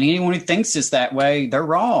anyone who thinks it's that way, they're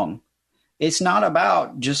wrong. It's not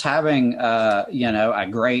about just having, a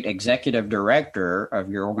great executive director of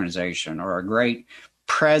your organization or a great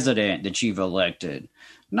president that you've elected.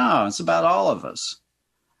 No, it's about all of us.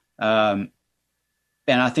 And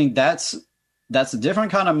I think that's a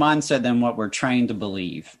different kind of mindset than what we're trained to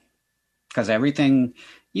believe. Because everything,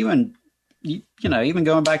 even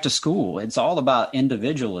going back to school, it's all about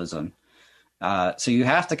individualism. So you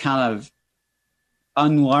have to kind of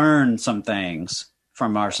unlearn some things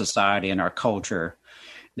from our society and our culture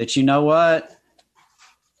that, you know what,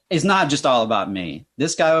 it's not just all about me.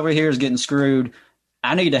 This guy over here is getting screwed.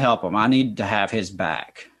 I need to help him. I need to have his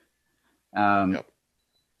back. And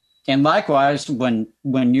likewise, when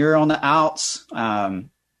you're on the outs,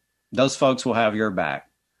 those folks will have your back.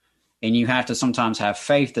 And you have to sometimes have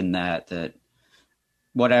faith in that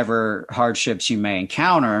whatever hardships you may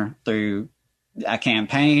encounter through a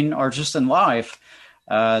campaign or just in life,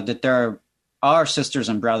 that there are sisters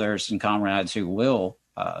and brothers and comrades who will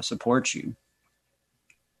support you.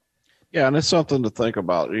 Yeah, and it's something to think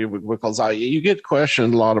about because you get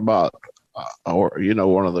questioned a lot about,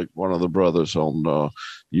 one of the brothers on the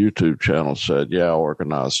YouTube channel said, "Yeah, I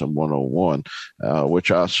organized some 101,"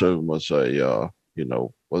 which I assume was a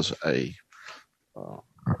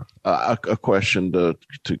question to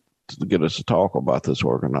get us to talk about this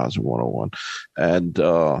organizing 101. And,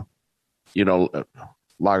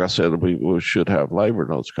 like I said, we should have labor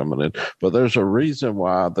notes coming in, but there's a reason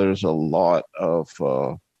why there's a lot of,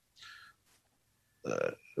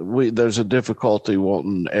 there's a difficulty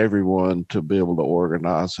wanting everyone to be able to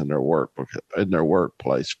organize in their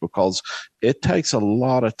workplace, because it takes a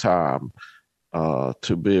lot of time,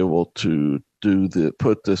 to be able to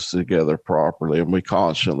put this together properly. And we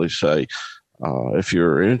constantly say, if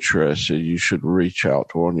you're interested, you should reach out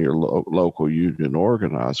to one of your local union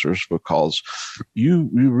organizers, because you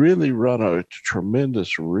really run a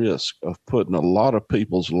tremendous risk of putting a lot of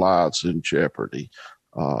people's lives in jeopardy,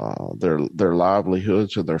 their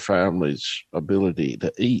livelihoods and their families' ability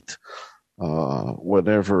to eat.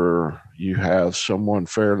 Whenever you have someone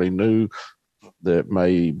fairly new that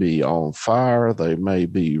may be on fire, they may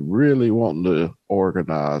be really wanting to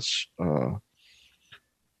organize,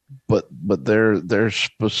 but there's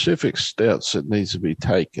specific steps that needs to be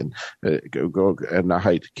taken. And I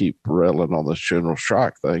hate to keep railing on this general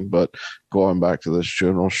strike thing, but going back to this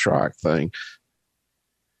general strike thing,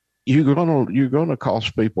 you're gonna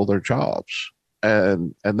cost people their jobs,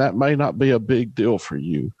 and that may not be a big deal for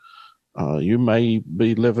you. You may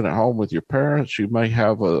be living at home with your parents. You may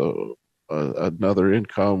have another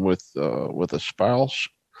income with a spouse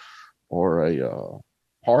or a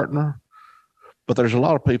partner, but there's a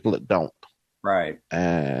lot of people that don't. Right.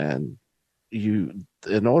 And in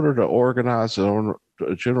order to organize a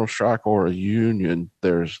general strike or a union,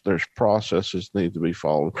 there's processes need to be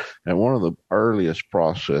followed. And one of the earliest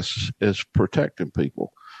processes is protecting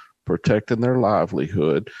people, protecting their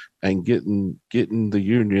livelihood, and getting the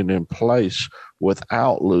union in place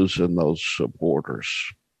without losing those supporters.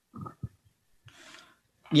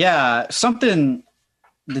 Yeah, something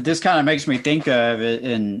that this kind of makes me think of,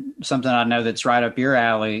 and something I know that's right up your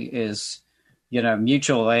alley, is,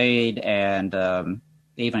 mutual aid and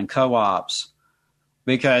even co-ops,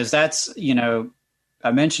 because that's,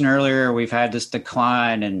 I mentioned earlier, we've had this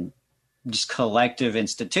decline in just collective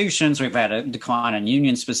institutions. We've had a decline in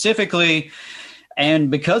unions specifically. And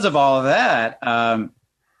because of all of that,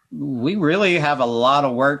 we really have a lot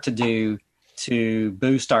of work to do to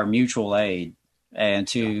boost our mutual aid and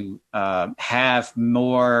to have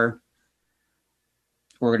more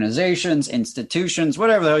organizations, institutions,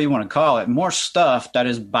 whatever the hell you want to call it, more stuff that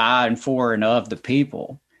is by and for and of the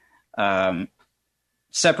people,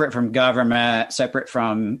 separate from government, separate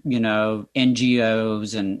from,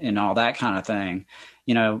 NGOs and all that kind of thing.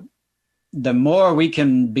 The more we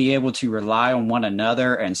can be able to rely on one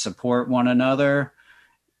another and support one another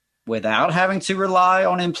without having to rely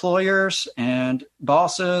on employers and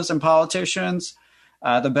bosses and politicians,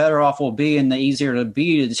 the better off we'll be, and the easier it'll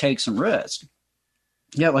be to take some risk.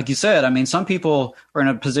 Yeah, like you said, some people are in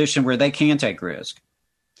a position where they can take risk.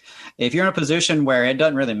 If you're in a position where it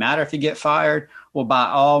doesn't really matter if you get fired, well, by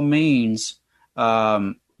all means,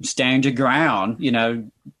 stand your ground.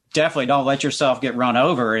 Definitely don't let yourself get run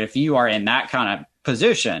over if you are in that kind of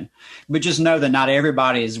position. But just know that not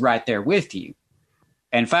everybody is right there with you.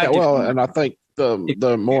 In fact, and I think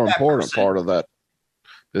the more important part of that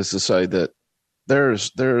is to say that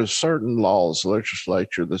there's certain laws,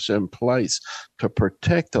 legislature that's in place to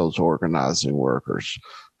protect those organizing workers.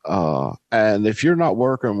 And if you're not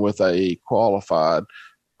working with a qualified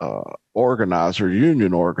organizer,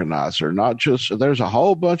 union organizer, not just, there's a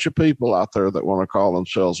whole bunch of people out there that want to call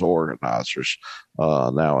themselves organizers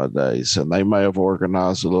nowadays, and they may have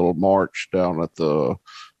organized a little march down at the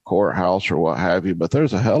courthouse or what have you, but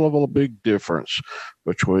there's a hell of a big difference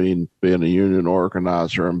between being a union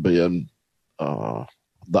organizer and being the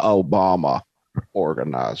Obama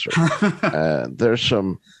organizer. And there's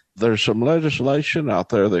some legislation out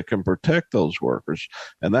there that can protect those workers,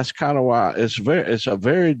 and that's kind of why it's a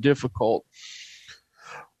very difficult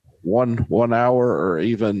one hour or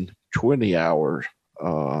even 20 hour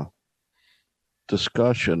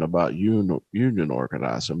discussion about union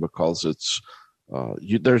organizing, because it's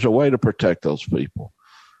there's a way to protect those people,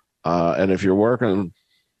 and if you're working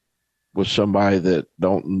with somebody that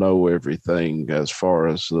don't know everything as far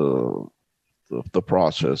as the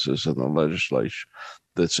processes and the legislation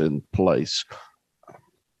that's in place,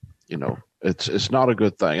 it's not a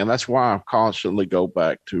good thing. And that's why I constantly go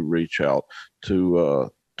back to reach out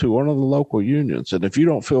to one of the local unions. And if you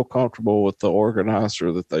don't feel comfortable with the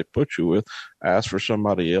organizer that they put you with, ask for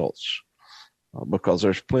somebody else, because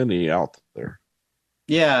there's plenty out there.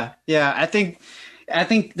 Yeah. I think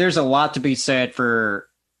there's a lot to be said for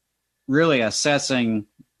really assessing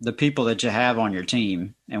the people that you have on your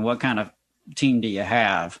team and what kind of team do you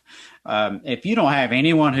have. If you don't have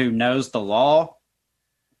anyone who knows the law,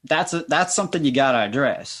 that's something you got to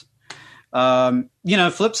address.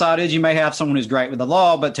 Flip side is you may have someone who's great with the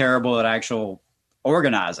law but terrible at actual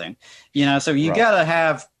organizing. So you got to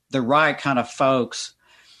have the right kind of folks,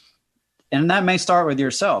 and that may start with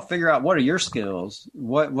yourself. Figure out what are your skills,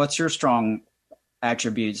 what's your strong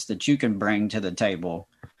attributes that you can bring to the table.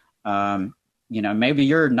 Maybe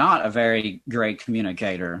you're not a very great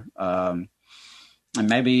communicator. And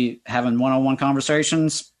maybe having one-on-one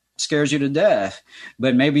conversations scares you to death,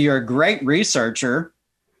 but maybe you're a great researcher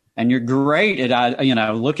and you're great at,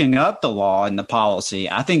 looking up the law and the policy.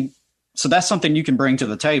 I think so. That's something you can bring to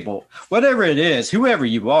the table, whatever it is, whoever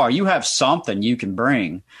you are, you have something you can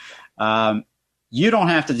bring. You don't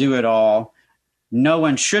have to do it all. No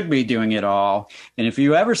one should be doing it all. And if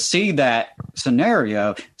you ever see that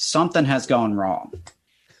scenario, something has gone wrong.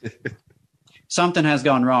 Something has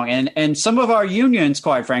gone wrong. And some of our unions,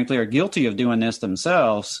 quite frankly, are guilty of doing this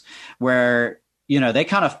themselves, where, they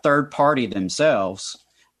kind of third party themselves.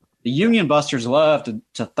 The union busters love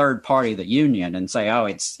to third party the union and say, oh,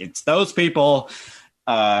 it's those people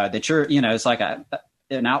that you're, it's like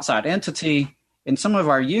an outside entity. And some of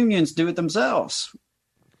our unions do it themselves,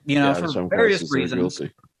 for various reasons.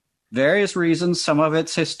 Various reasons. Some of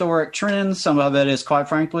it's historic trends. Some of it is, quite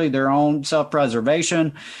frankly, their own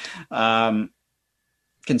self-preservation.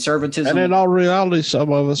 Conservatism. And in all reality,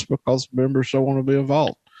 some of us because members don't want to be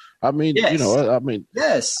involved. I mean, yes.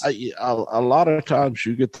 Yes. A lot of times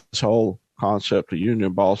you get this whole concept of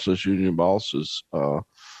union bosses,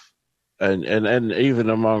 and even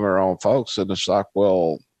among our own folks, and it's like,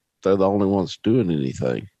 well, they're the only ones doing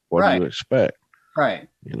anything. What do you expect? Right.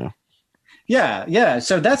 Yeah.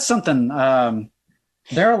 So that's something.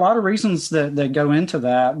 There are a lot of reasons that go into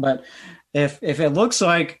that, but if it looks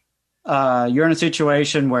like you're in a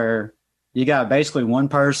situation where you got basically one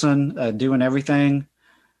person doing everything,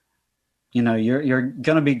 you're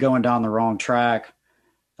going to be going down the wrong track.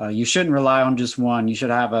 You shouldn't rely on just one. You should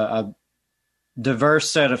have a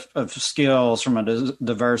diverse set of skills from a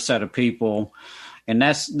diverse set of people. And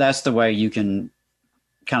that's the way you can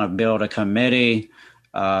kind of build a committee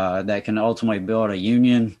that can ultimately build a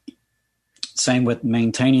union. Same with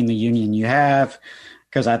maintaining the union you have.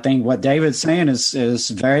 Because I think what David's saying is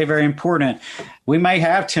very, very important. We may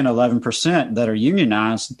have 10, 11% that are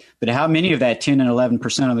unionized, but how many of that 10 and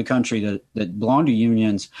 11% of the country that belong to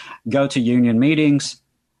unions go to union meetings,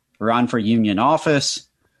 run for union office?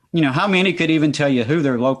 How many could even tell you who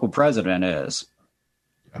their local president is?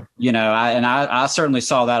 I certainly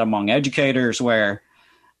saw that among educators, where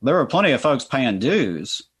there were plenty of folks paying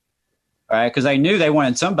dues, right? Because they knew they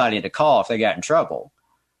wanted somebody to call if they got in trouble.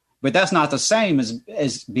 But that's not the same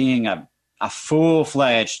as being a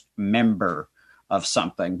full-fledged member of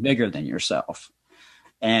something bigger than yourself.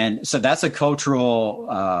 And so that's a cultural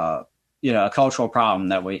problem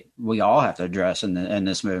that we all have to address in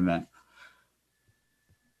this movement.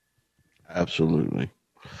 Absolutely.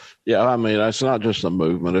 Yeah, I mean, it's not just a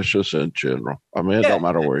movement, it's just in general. I mean, it Yeah. don't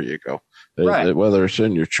matter where you go. Right. Whether it's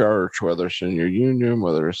in your church, whether it's in your union,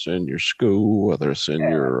 whether it's in your school, whether it's in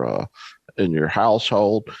your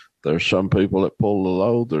household, there's some people that pull the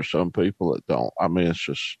load, there's some people that don't. I mean, it's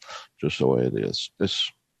just the way it is.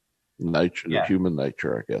 It's nature, human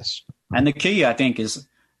nature, I guess. And the key, I think, is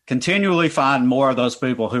continually find more of those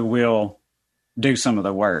people who will do some of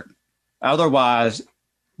the work. Otherwise,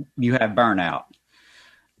 you have burnout.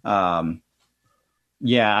 I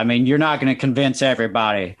mean, you're not going to convince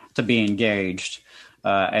everybody to be engaged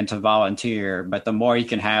and to volunteer, but the more you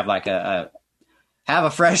can have like have a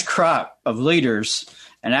fresh crop of leaders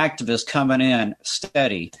and activists coming in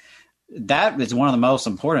steady, that is one of the most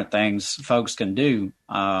important things folks can do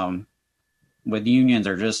with unions,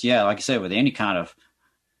 or just, like you said, with any kind of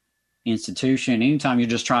institution. Anytime you're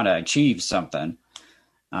just trying to achieve something,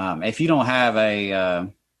 if you don't have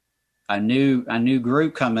a new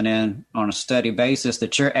group coming in on a steady basis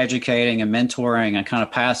that you're educating and mentoring and kind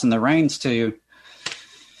of passing the reins to,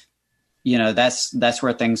 that's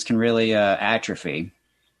where things can really atrophy.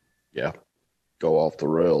 Yeah. Go off the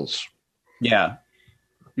rails. Yeah.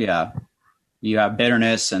 Yeah. You have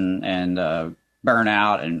bitterness and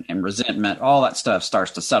burnout and resentment. All that stuff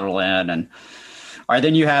starts to settle in. Or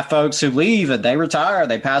then you have folks who leave and they retire,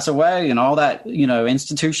 they pass away, and all that,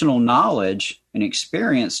 institutional knowledge and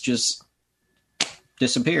experience just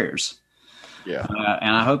disappears. Yeah.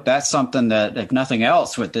 And I hope that's something that, if nothing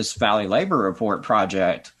else, with this Valley Labor Report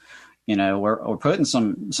project, we're putting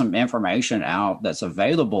some information out that's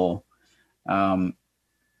available.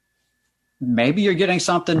 Maybe you're getting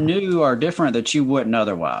something new or different that you wouldn't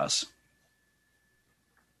otherwise.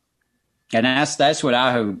 And that's what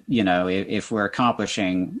I hope, if we're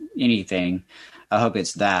accomplishing anything, I hope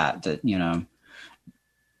it's that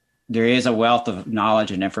there is a wealth of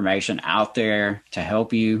knowledge and information out there to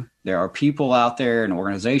help you. There are people out there and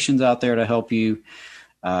organizations out there to help you.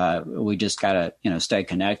 We just got to, stay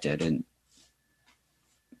connected. And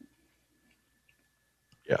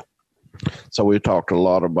so we talked a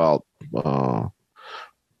lot about the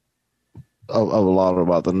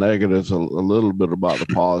negatives, a little bit about the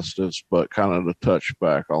positives, but kind of to touch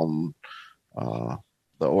back on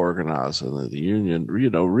the organizing of the union.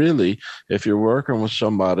 Really, if you're working with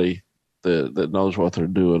somebody that knows what they're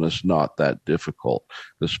doing, it's not that difficult.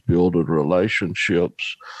 It's building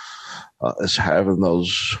relationships. It's having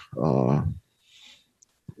those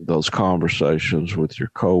conversations with your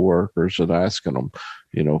coworkers and asking them,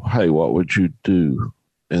 hey, what would you do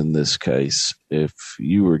in this case if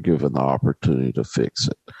you were given the opportunity to fix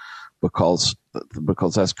it? Because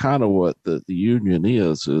that's kind of what the union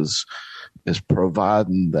is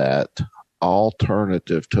providing that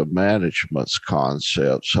alternative to management's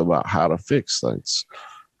concepts about how to fix things.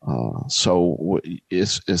 So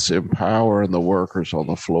it's empowering the workers on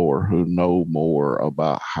the floor who know more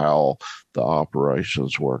about how the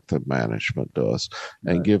operations work than management does,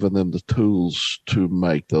 and giving them the tools to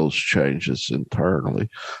make those changes internally.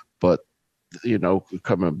 But,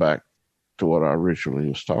 coming back to what I originally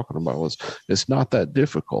was talking about, it's not that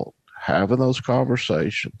difficult. Having those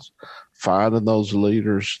conversations, finding those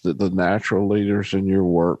leaders, the natural leaders in your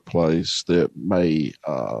workplace that may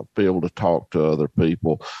be able to talk to other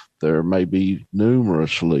people. There may be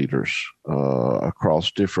numerous leaders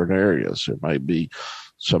across different areas. It may be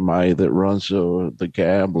somebody that runs the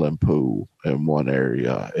gambling pool in one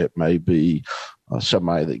area. It may be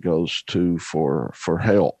somebody that goes to for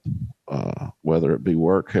help, whether it be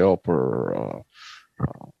work help or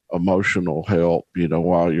emotional help,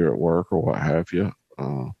 while you're at work or what have you.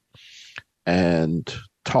 And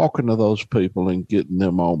talking to those people and getting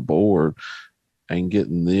them on board and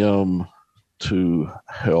getting them to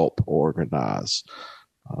help organize,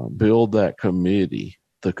 build that committee.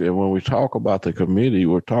 And when we talk about the committee,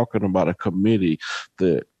 we're talking about a committee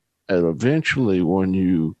that eventually, when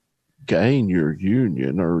you gain your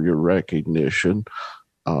union or your recognition,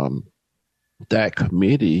 that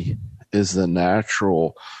committee is the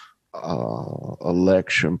natural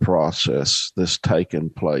election process that's taking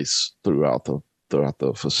place throughout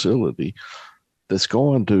the facility, that's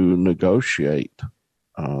going to negotiate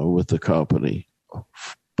with the company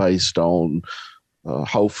based on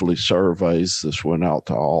hopefully surveys that went out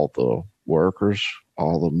to all the workers,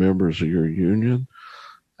 all the members of your union,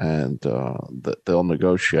 and that they'll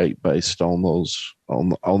negotiate based on those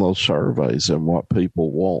surveys and what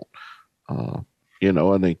people want.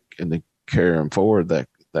 And they carry them forward, that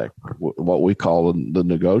what we call the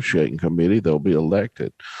negotiating committee. They'll be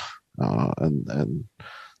elected, and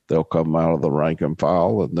they'll come out of the rank and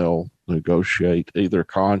file, and they'll negotiate either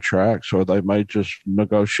contracts or they may just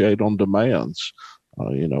negotiate on demands.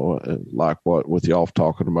 Like what with y'all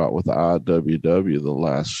talking about with the IWW the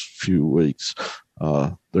last few weeks.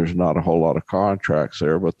 There's not a whole lot of contracts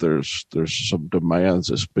there, but there's some demands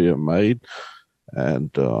that's being made, and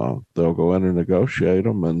they'll go in and negotiate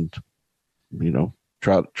them, and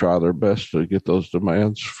try their best to get those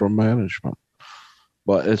demands from management.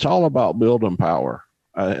 But it's all about building power,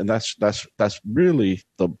 and that's really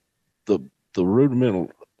the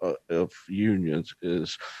rudimental of unions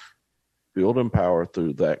is building power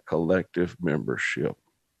through that collective membership.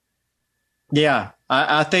 Yeah,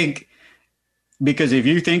 I think because if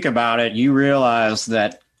you think about it, you realize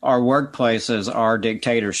that our workplaces are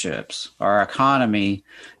dictatorships. Our economy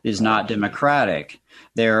is not democratic.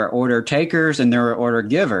 There are order takers and there are order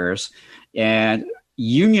givers, and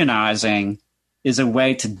unionizing is a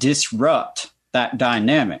way to disrupt that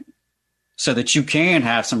dynamic so that you can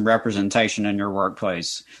have some representation in your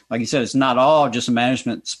workplace. Like you said, it's not all just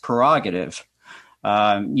management's prerogative.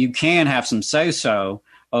 You can have some say-so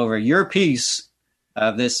over your piece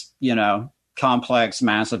of this, complex,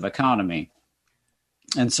 massive economy.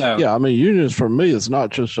 And so, yeah, I mean, unions for me is not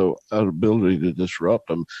just an ability to disrupt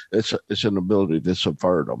them; it's an ability to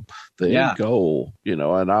subvert them. The end goal,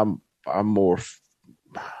 and I'm more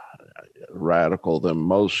radical than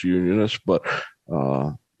most unionists, but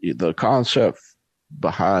the concept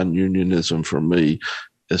behind unionism for me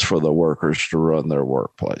is for the workers to run their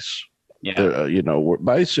workplace. Yeah, we're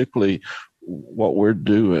basically what we're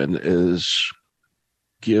doing is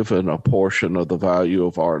giving a portion of the value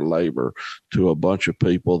of our labor to a bunch of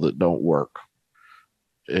people that don't work.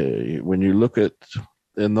 When you look at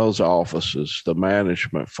in those offices, the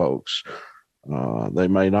management folks, they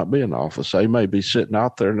may not be in the office. They may be sitting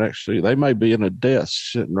out there next to you. They may be in a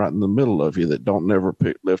desk sitting right in the middle of you that don't never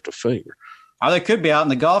lift a finger. Or they could be out in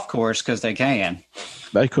the golf course because they can.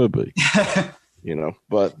 They could be,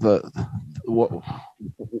 but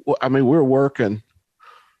we're working.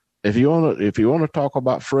 If you want to talk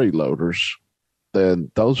about freeloaders,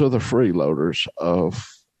 then those are the freeloaders of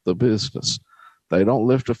the business. They don't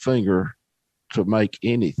lift a finger to make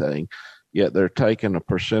anything, yet they're taking a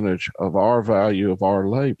percentage of our value of our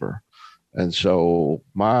labor. And so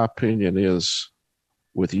my opinion is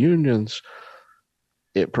with unions,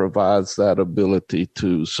 it provides that ability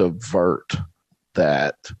to subvert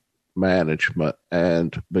that management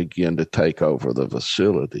and begin to take over the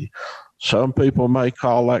facility. Some people may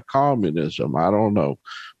call that communism. I don't know.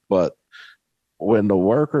 But when the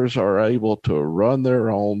workers are able to run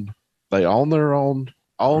their own, they own their own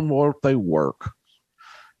work, they work,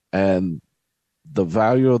 and the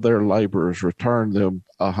value of their labor is returned them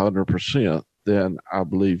 100%, then I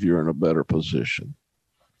believe you're in a better position.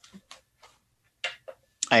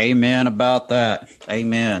 Amen about that.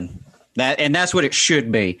 Amen. That's what it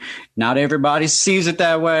should be. Not everybody sees it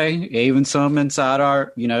that way. Even some inside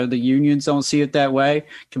our, the unions don't see it that way. It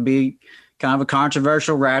can be kind of a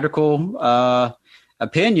controversial, radical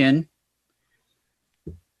opinion.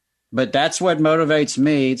 But that's what motivates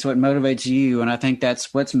me. It's what motivates you. And I think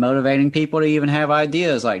that's what's motivating people to even have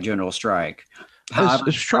ideas like general strike.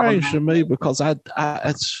 It's strange to me because I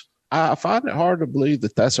find it hard to believe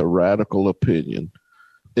that that's a radical opinion.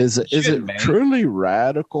 Is it truly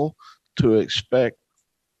radical to expect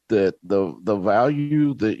that the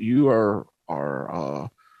value that you are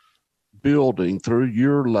building through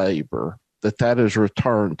your labor, that is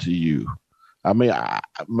returned to you? I mean,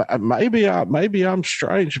 maybe I'm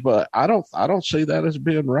strange, but I don't see that as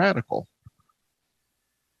being radical.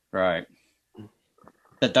 Right.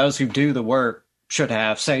 That those who do the work should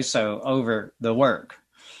have say so over the work.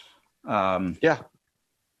 Yeah.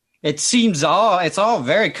 It's all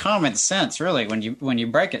very common sense, really. When you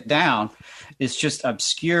break it down, it's just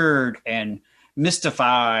obscured and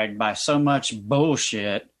mystified by so much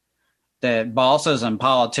bullshit that bosses and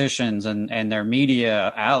politicians and their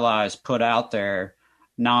media allies put out there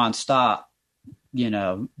nonstop.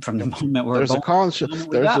 From the moment we're there's a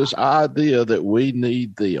concept, there's this idea that we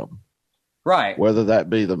need them, right? Whether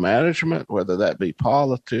that be the management, whether that be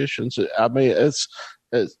politicians. I mean,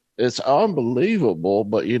 it's unbelievable,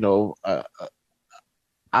 but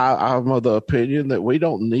I'm of the opinion that we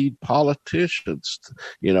don't need politicians.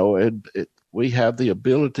 We have the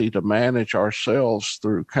ability to manage ourselves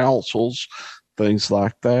through councils, things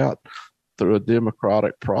like that, through a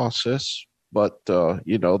democratic process. But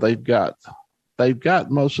they've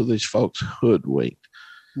got most of these folks hoodwinked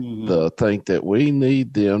to think that we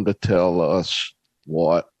need them to tell us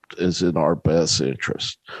what is in our best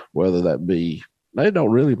interest, whether that be. It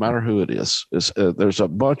don't really matter who it is. There's a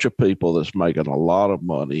bunch of people that's making a lot of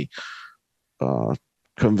money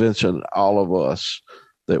convincing all of us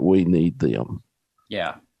that we need them.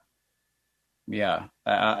 Yeah.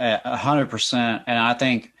 100%. And I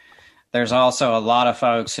think there's also a lot of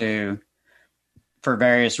folks who, for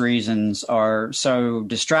various reasons, are so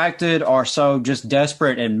distracted or so just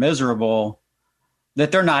desperate and miserable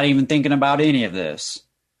that they're not even thinking about any of this,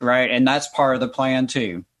 right? And that's part of the plan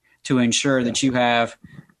too, to ensure that you have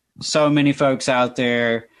so many folks out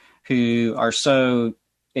there who are so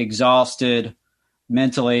exhausted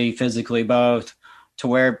mentally, physically, both, to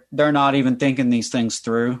where they're not even thinking these things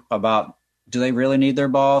through about, do they really need their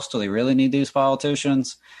boss? Do they really need these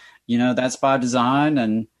politicians? That's by design.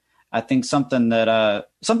 And I think something I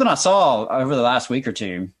saw over the last week or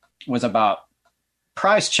two was about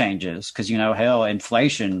price changes. Cause hell,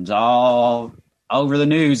 inflation's all over the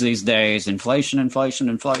news these days. Inflation.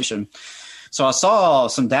 So I saw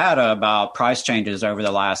some data about price changes over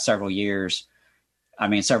the last several years.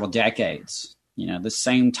 Several decades, the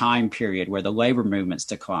same time period where the labor movement's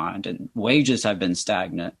declined and wages have been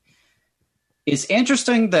stagnant. It's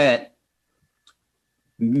interesting that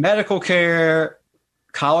medical care,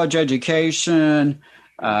 college education,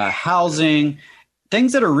 housing,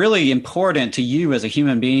 things that are really important to you as a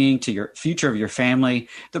human being, to your future of your family,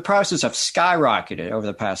 the prices have skyrocketed over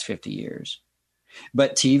the past 50 years.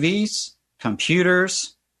 But TVs,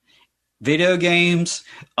 computers, video games,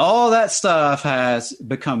 all that stuff has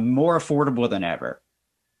become more affordable than ever.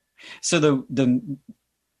 So the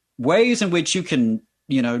ways in which you can,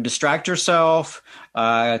 distract yourself,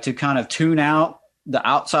 to kind of tune out the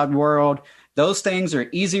outside world, those things are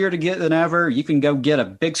easier to get than ever. You can go get a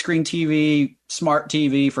big screen TV, smart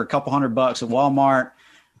TV for a couple $100 at Walmart,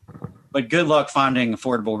 but good luck finding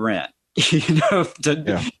affordable rent.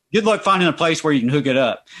 Good luck finding a place where you can hook it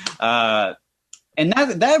up. And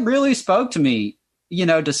that really spoke to me,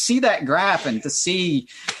 to see that graph and to see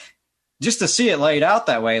it laid out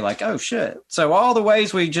that way, like, oh shit. So all the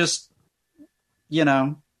ways we just,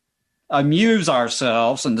 amuse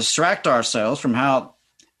ourselves and distract ourselves from how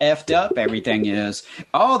effed up everything is,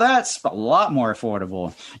 all that's a lot more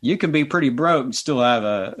affordable. You can be pretty broke and still have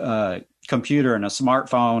a computer and a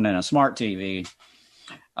smartphone and a smart TV.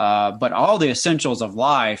 But all the essentials of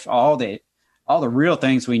life, all the real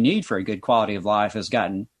things we need for a good quality of life has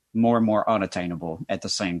gotten more and more unattainable at the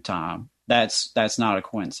same time. That's not a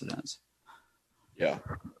coincidence. Yeah.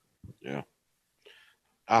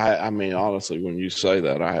 Honestly, when you say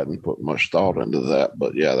that, I hadn't put much thought into that,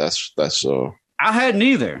 but yeah, that's I hadn't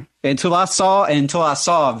either until I saw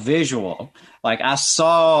a visual. Like I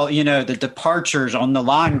saw, the departures on the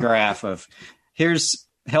line graph of here's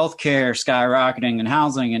healthcare skyrocketing and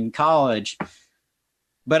housing and college.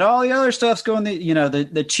 But all the other stuff's going,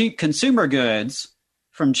 the cheap consumer goods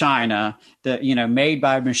from China that, made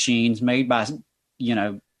by machines, made by,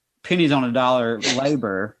 pennies on a dollar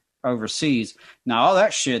labor overseas. Now, all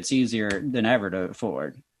that shit's easier than ever to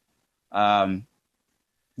afford. That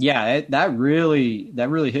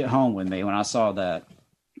really hit home with me when I saw that.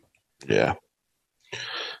 Yeah.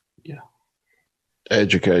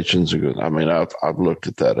 Education's a good. I've looked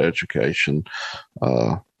at that education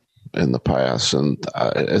in the past, and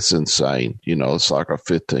it's insane. It's like a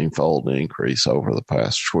 15-fold increase over the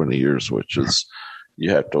past 20 years, which is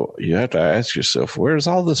you have to ask yourself, where's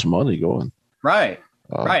all this money going? Right.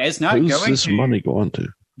 It's not who's going this to money going to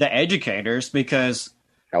the educators, because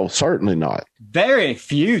certainly not. Very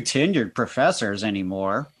few tenured professors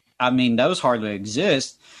anymore. Those hardly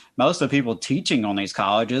exist. Most of the people teaching on these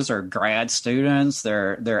colleges are grad students.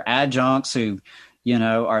 They're adjuncts who,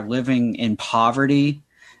 are living in poverty.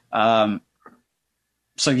 Where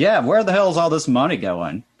the hell is all this money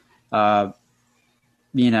going?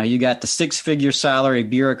 You got the 6-figure salary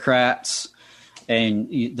bureaucrats and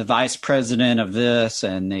the vice president of this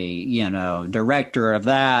and the, director of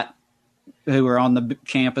that who are on the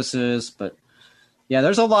campuses. But yeah,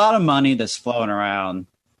 there's a lot of money that's flowing around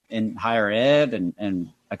in higher ed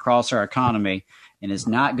and across our economy, and it's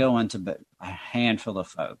not going to a handful of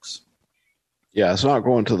folks. Yeah, it's not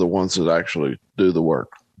going to the ones that actually do the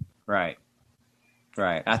work. Right.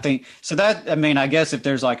 I think so. I guess if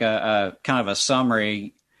there's like a kind of a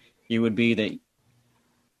summary, it would be that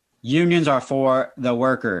unions are for the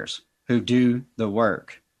workers who do the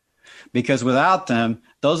work, because without them,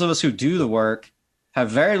 those of us who do the work have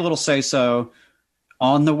very little say so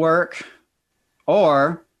on the work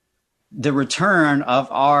or the return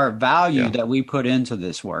of our value that we put into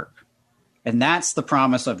this work. And that's the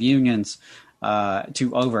promise of unions,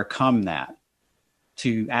 to overcome that,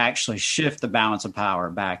 to actually shift the balance of power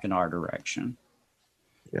back in our direction.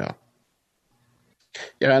 Yeah.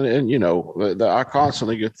 Yeah, and I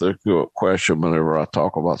constantly get the question whenever I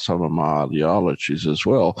talk about some of my ideologies as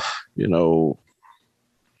well. You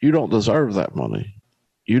don't deserve that money.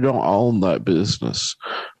 You don't own that business,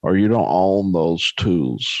 or you don't own those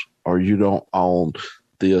tools, or you don't own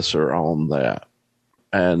this or own that.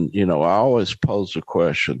 And I always pose the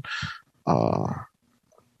question: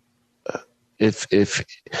 if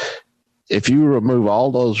you remove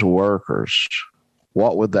all those workers,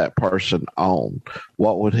 what would that person own?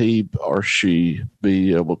 What would he or she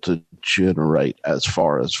be able to generate as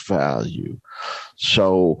far as value?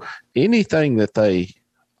 So anything that they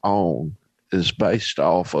own is based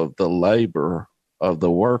off of the labor of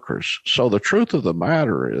the workers. So the truth of the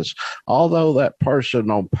matter is, although that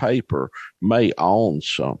person on paper may own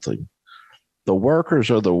something, the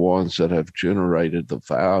workers are the ones that have generated the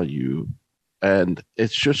value, and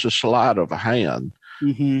it's just a sleight of hand.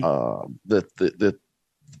 Mm-hmm.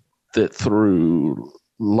 That through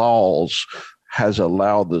laws has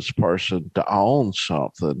allowed this person to own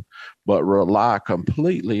something, but rely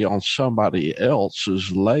completely on somebody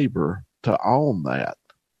else's labor to own that.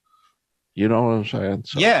 You know what I'm saying?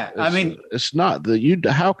 So yeah, it's not that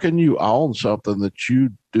how can you own something that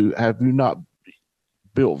have you not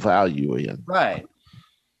built value in? Right.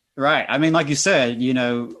 I mean, like you said,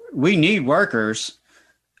 we need workers.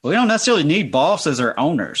 We don't necessarily need bosses or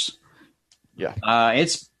owners. Yeah.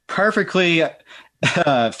 It's perfectly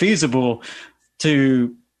feasible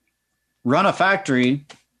to run a factory,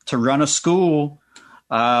 to run a school,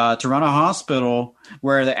 to run a hospital,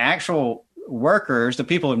 where the actual workers, the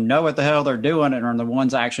people who know what the hell they're doing and are the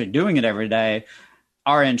ones actually doing it every day,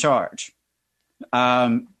 are in charge.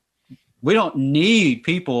 We don't need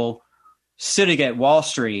people sitting at Wall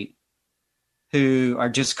Street who are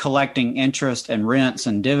just collecting interest and rents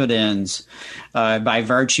and dividends by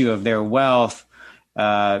virtue of their wealth,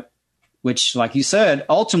 which, like you said,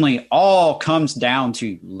 ultimately all comes down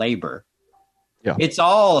to labor. Yeah. It's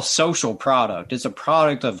all a social product. It's a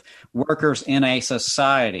product of workers in a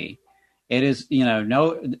society. It is,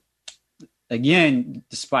 again,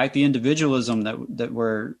 despite the individualism that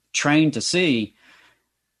we're trained to see,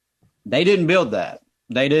 they didn't build that.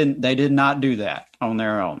 They did not do that on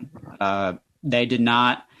their own. They did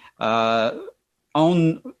not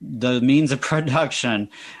own the means of production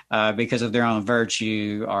because of their own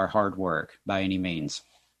virtue or hard work by any means.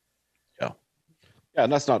 Yeah,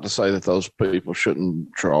 and that's not to say that those people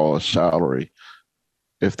shouldn't draw a salary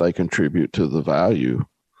if they contribute to the value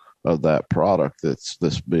of that product that's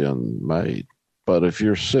being made. But if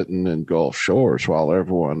you're sitting in Gulf Shores while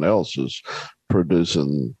everyone else is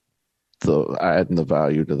producing adding the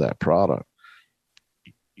value to that product,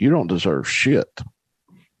 you don't deserve shit.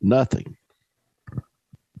 Nothing.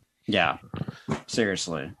 Yeah.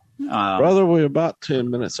 Seriously. Brother, we're about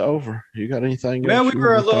 10 minutes over. You got anything else? Well, we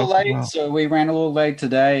were a little late, so we ran a little late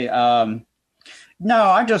today. No,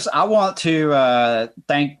 I want to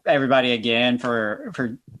thank everybody again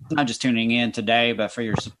for not just tuning in today, but for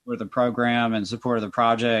your support of the program and support of the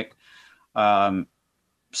project.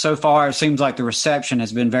 So far, it seems like the reception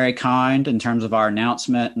has been very kind in terms of our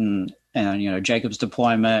announcement and Jacob's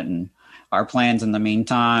deployment and our plans in the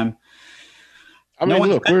meantime. I mean,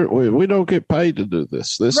 look, we don't get paid to do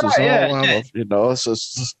this. This is all out of, it's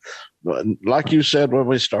just, like you said when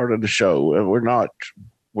we started the show,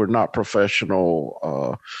 we're not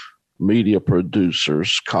professional media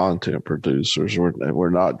producers, content producers.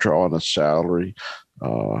 We're not drawing a salary.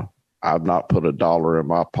 I've not put $1 in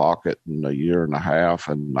my pocket in a year and a half,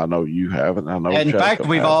 and I know you haven't. I know. In fact,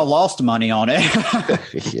 we've all lost money on it.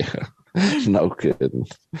 Yeah, no kidding.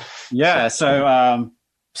 Yeah.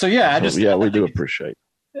 So yeah, we do appreciate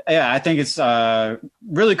it. Yeah, I think it's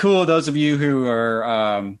really cool. Those of you who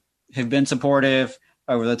are have been supportive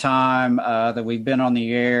over the time that we've been on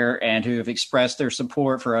the air and who have expressed their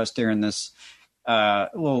support for us during this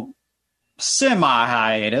little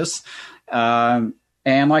semi-hiatus.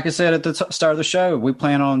 And like I said at the start of the show, we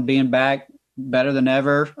plan on being back better than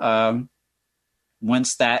ever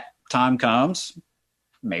once that time comes.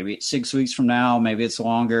 Maybe it's 6 weeks from now. Maybe it's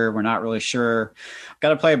longer. We're not really sure. Got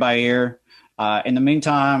to play it by ear. In the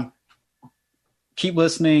meantime, keep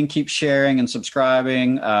listening, keep sharing and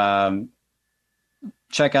subscribing.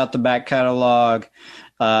 Check out the back catalog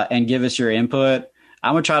and give us your input.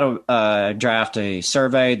 I'm going to try to draft a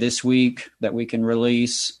survey this week that we can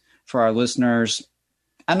release for our listeners.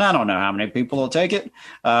 And I don't know how many people will take it,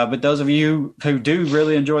 but those of you who do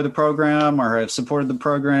really enjoy the program or have supported the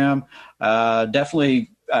program,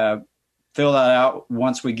 definitely fill that out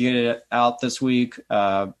once we get it out this week,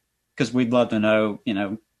 because we'd love to know,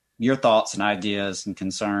 your thoughts and ideas and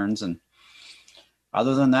concerns. And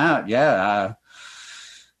other than that,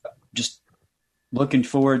 just looking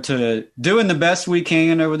forward to doing the best we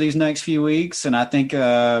can over these next few weeks. And I think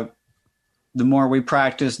the more we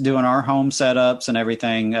practice doing our home setups and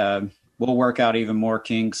everything, we'll work out even more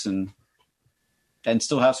kinks and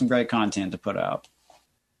still have some great content to put out.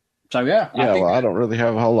 So, yeah. I don't really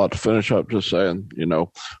have a whole lot to finish up. Just saying,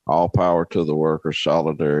 all power to the workers,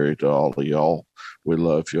 solidarity to all of y'all. We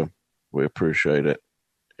love you. We appreciate it.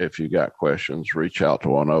 If you got questions, reach out to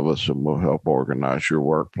one of us and we'll help organize your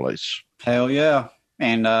workplace. Hell yeah.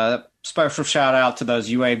 And special shout out to those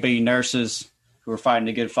UAB nurses who are fighting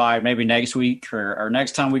a good fight. Maybe next week or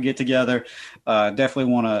next time we get together. Definitely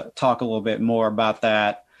want to talk a little bit more about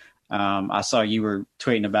that. I saw you were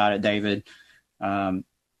tweeting about it, David.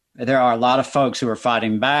 There are a lot of folks who are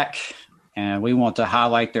fighting back, and we want to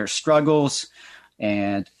highlight their struggles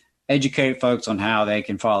and educate folks on how they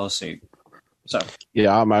can follow suit. So,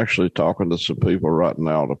 yeah, I'm actually talking to some people right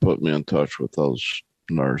now to put me in touch with those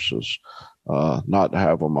nurses, not to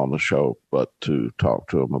have them on the show, but to talk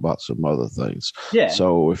to them about some other things. Yeah.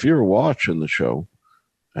 So if you're watching the show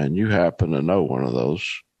and you happen to know one of those,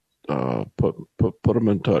 put them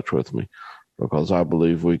in touch with me, because I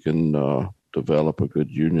believe we can develop a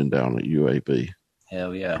good union down at UAB.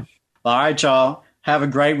 Hell yeah. All right, y'all. Have a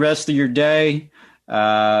great rest of your day.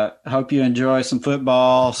 Hope you enjoy some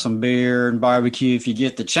football, some beer, and barbecue if you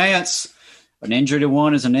get the chance. An injury to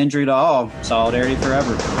one is an injury to all. Solidarity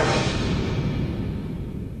forever.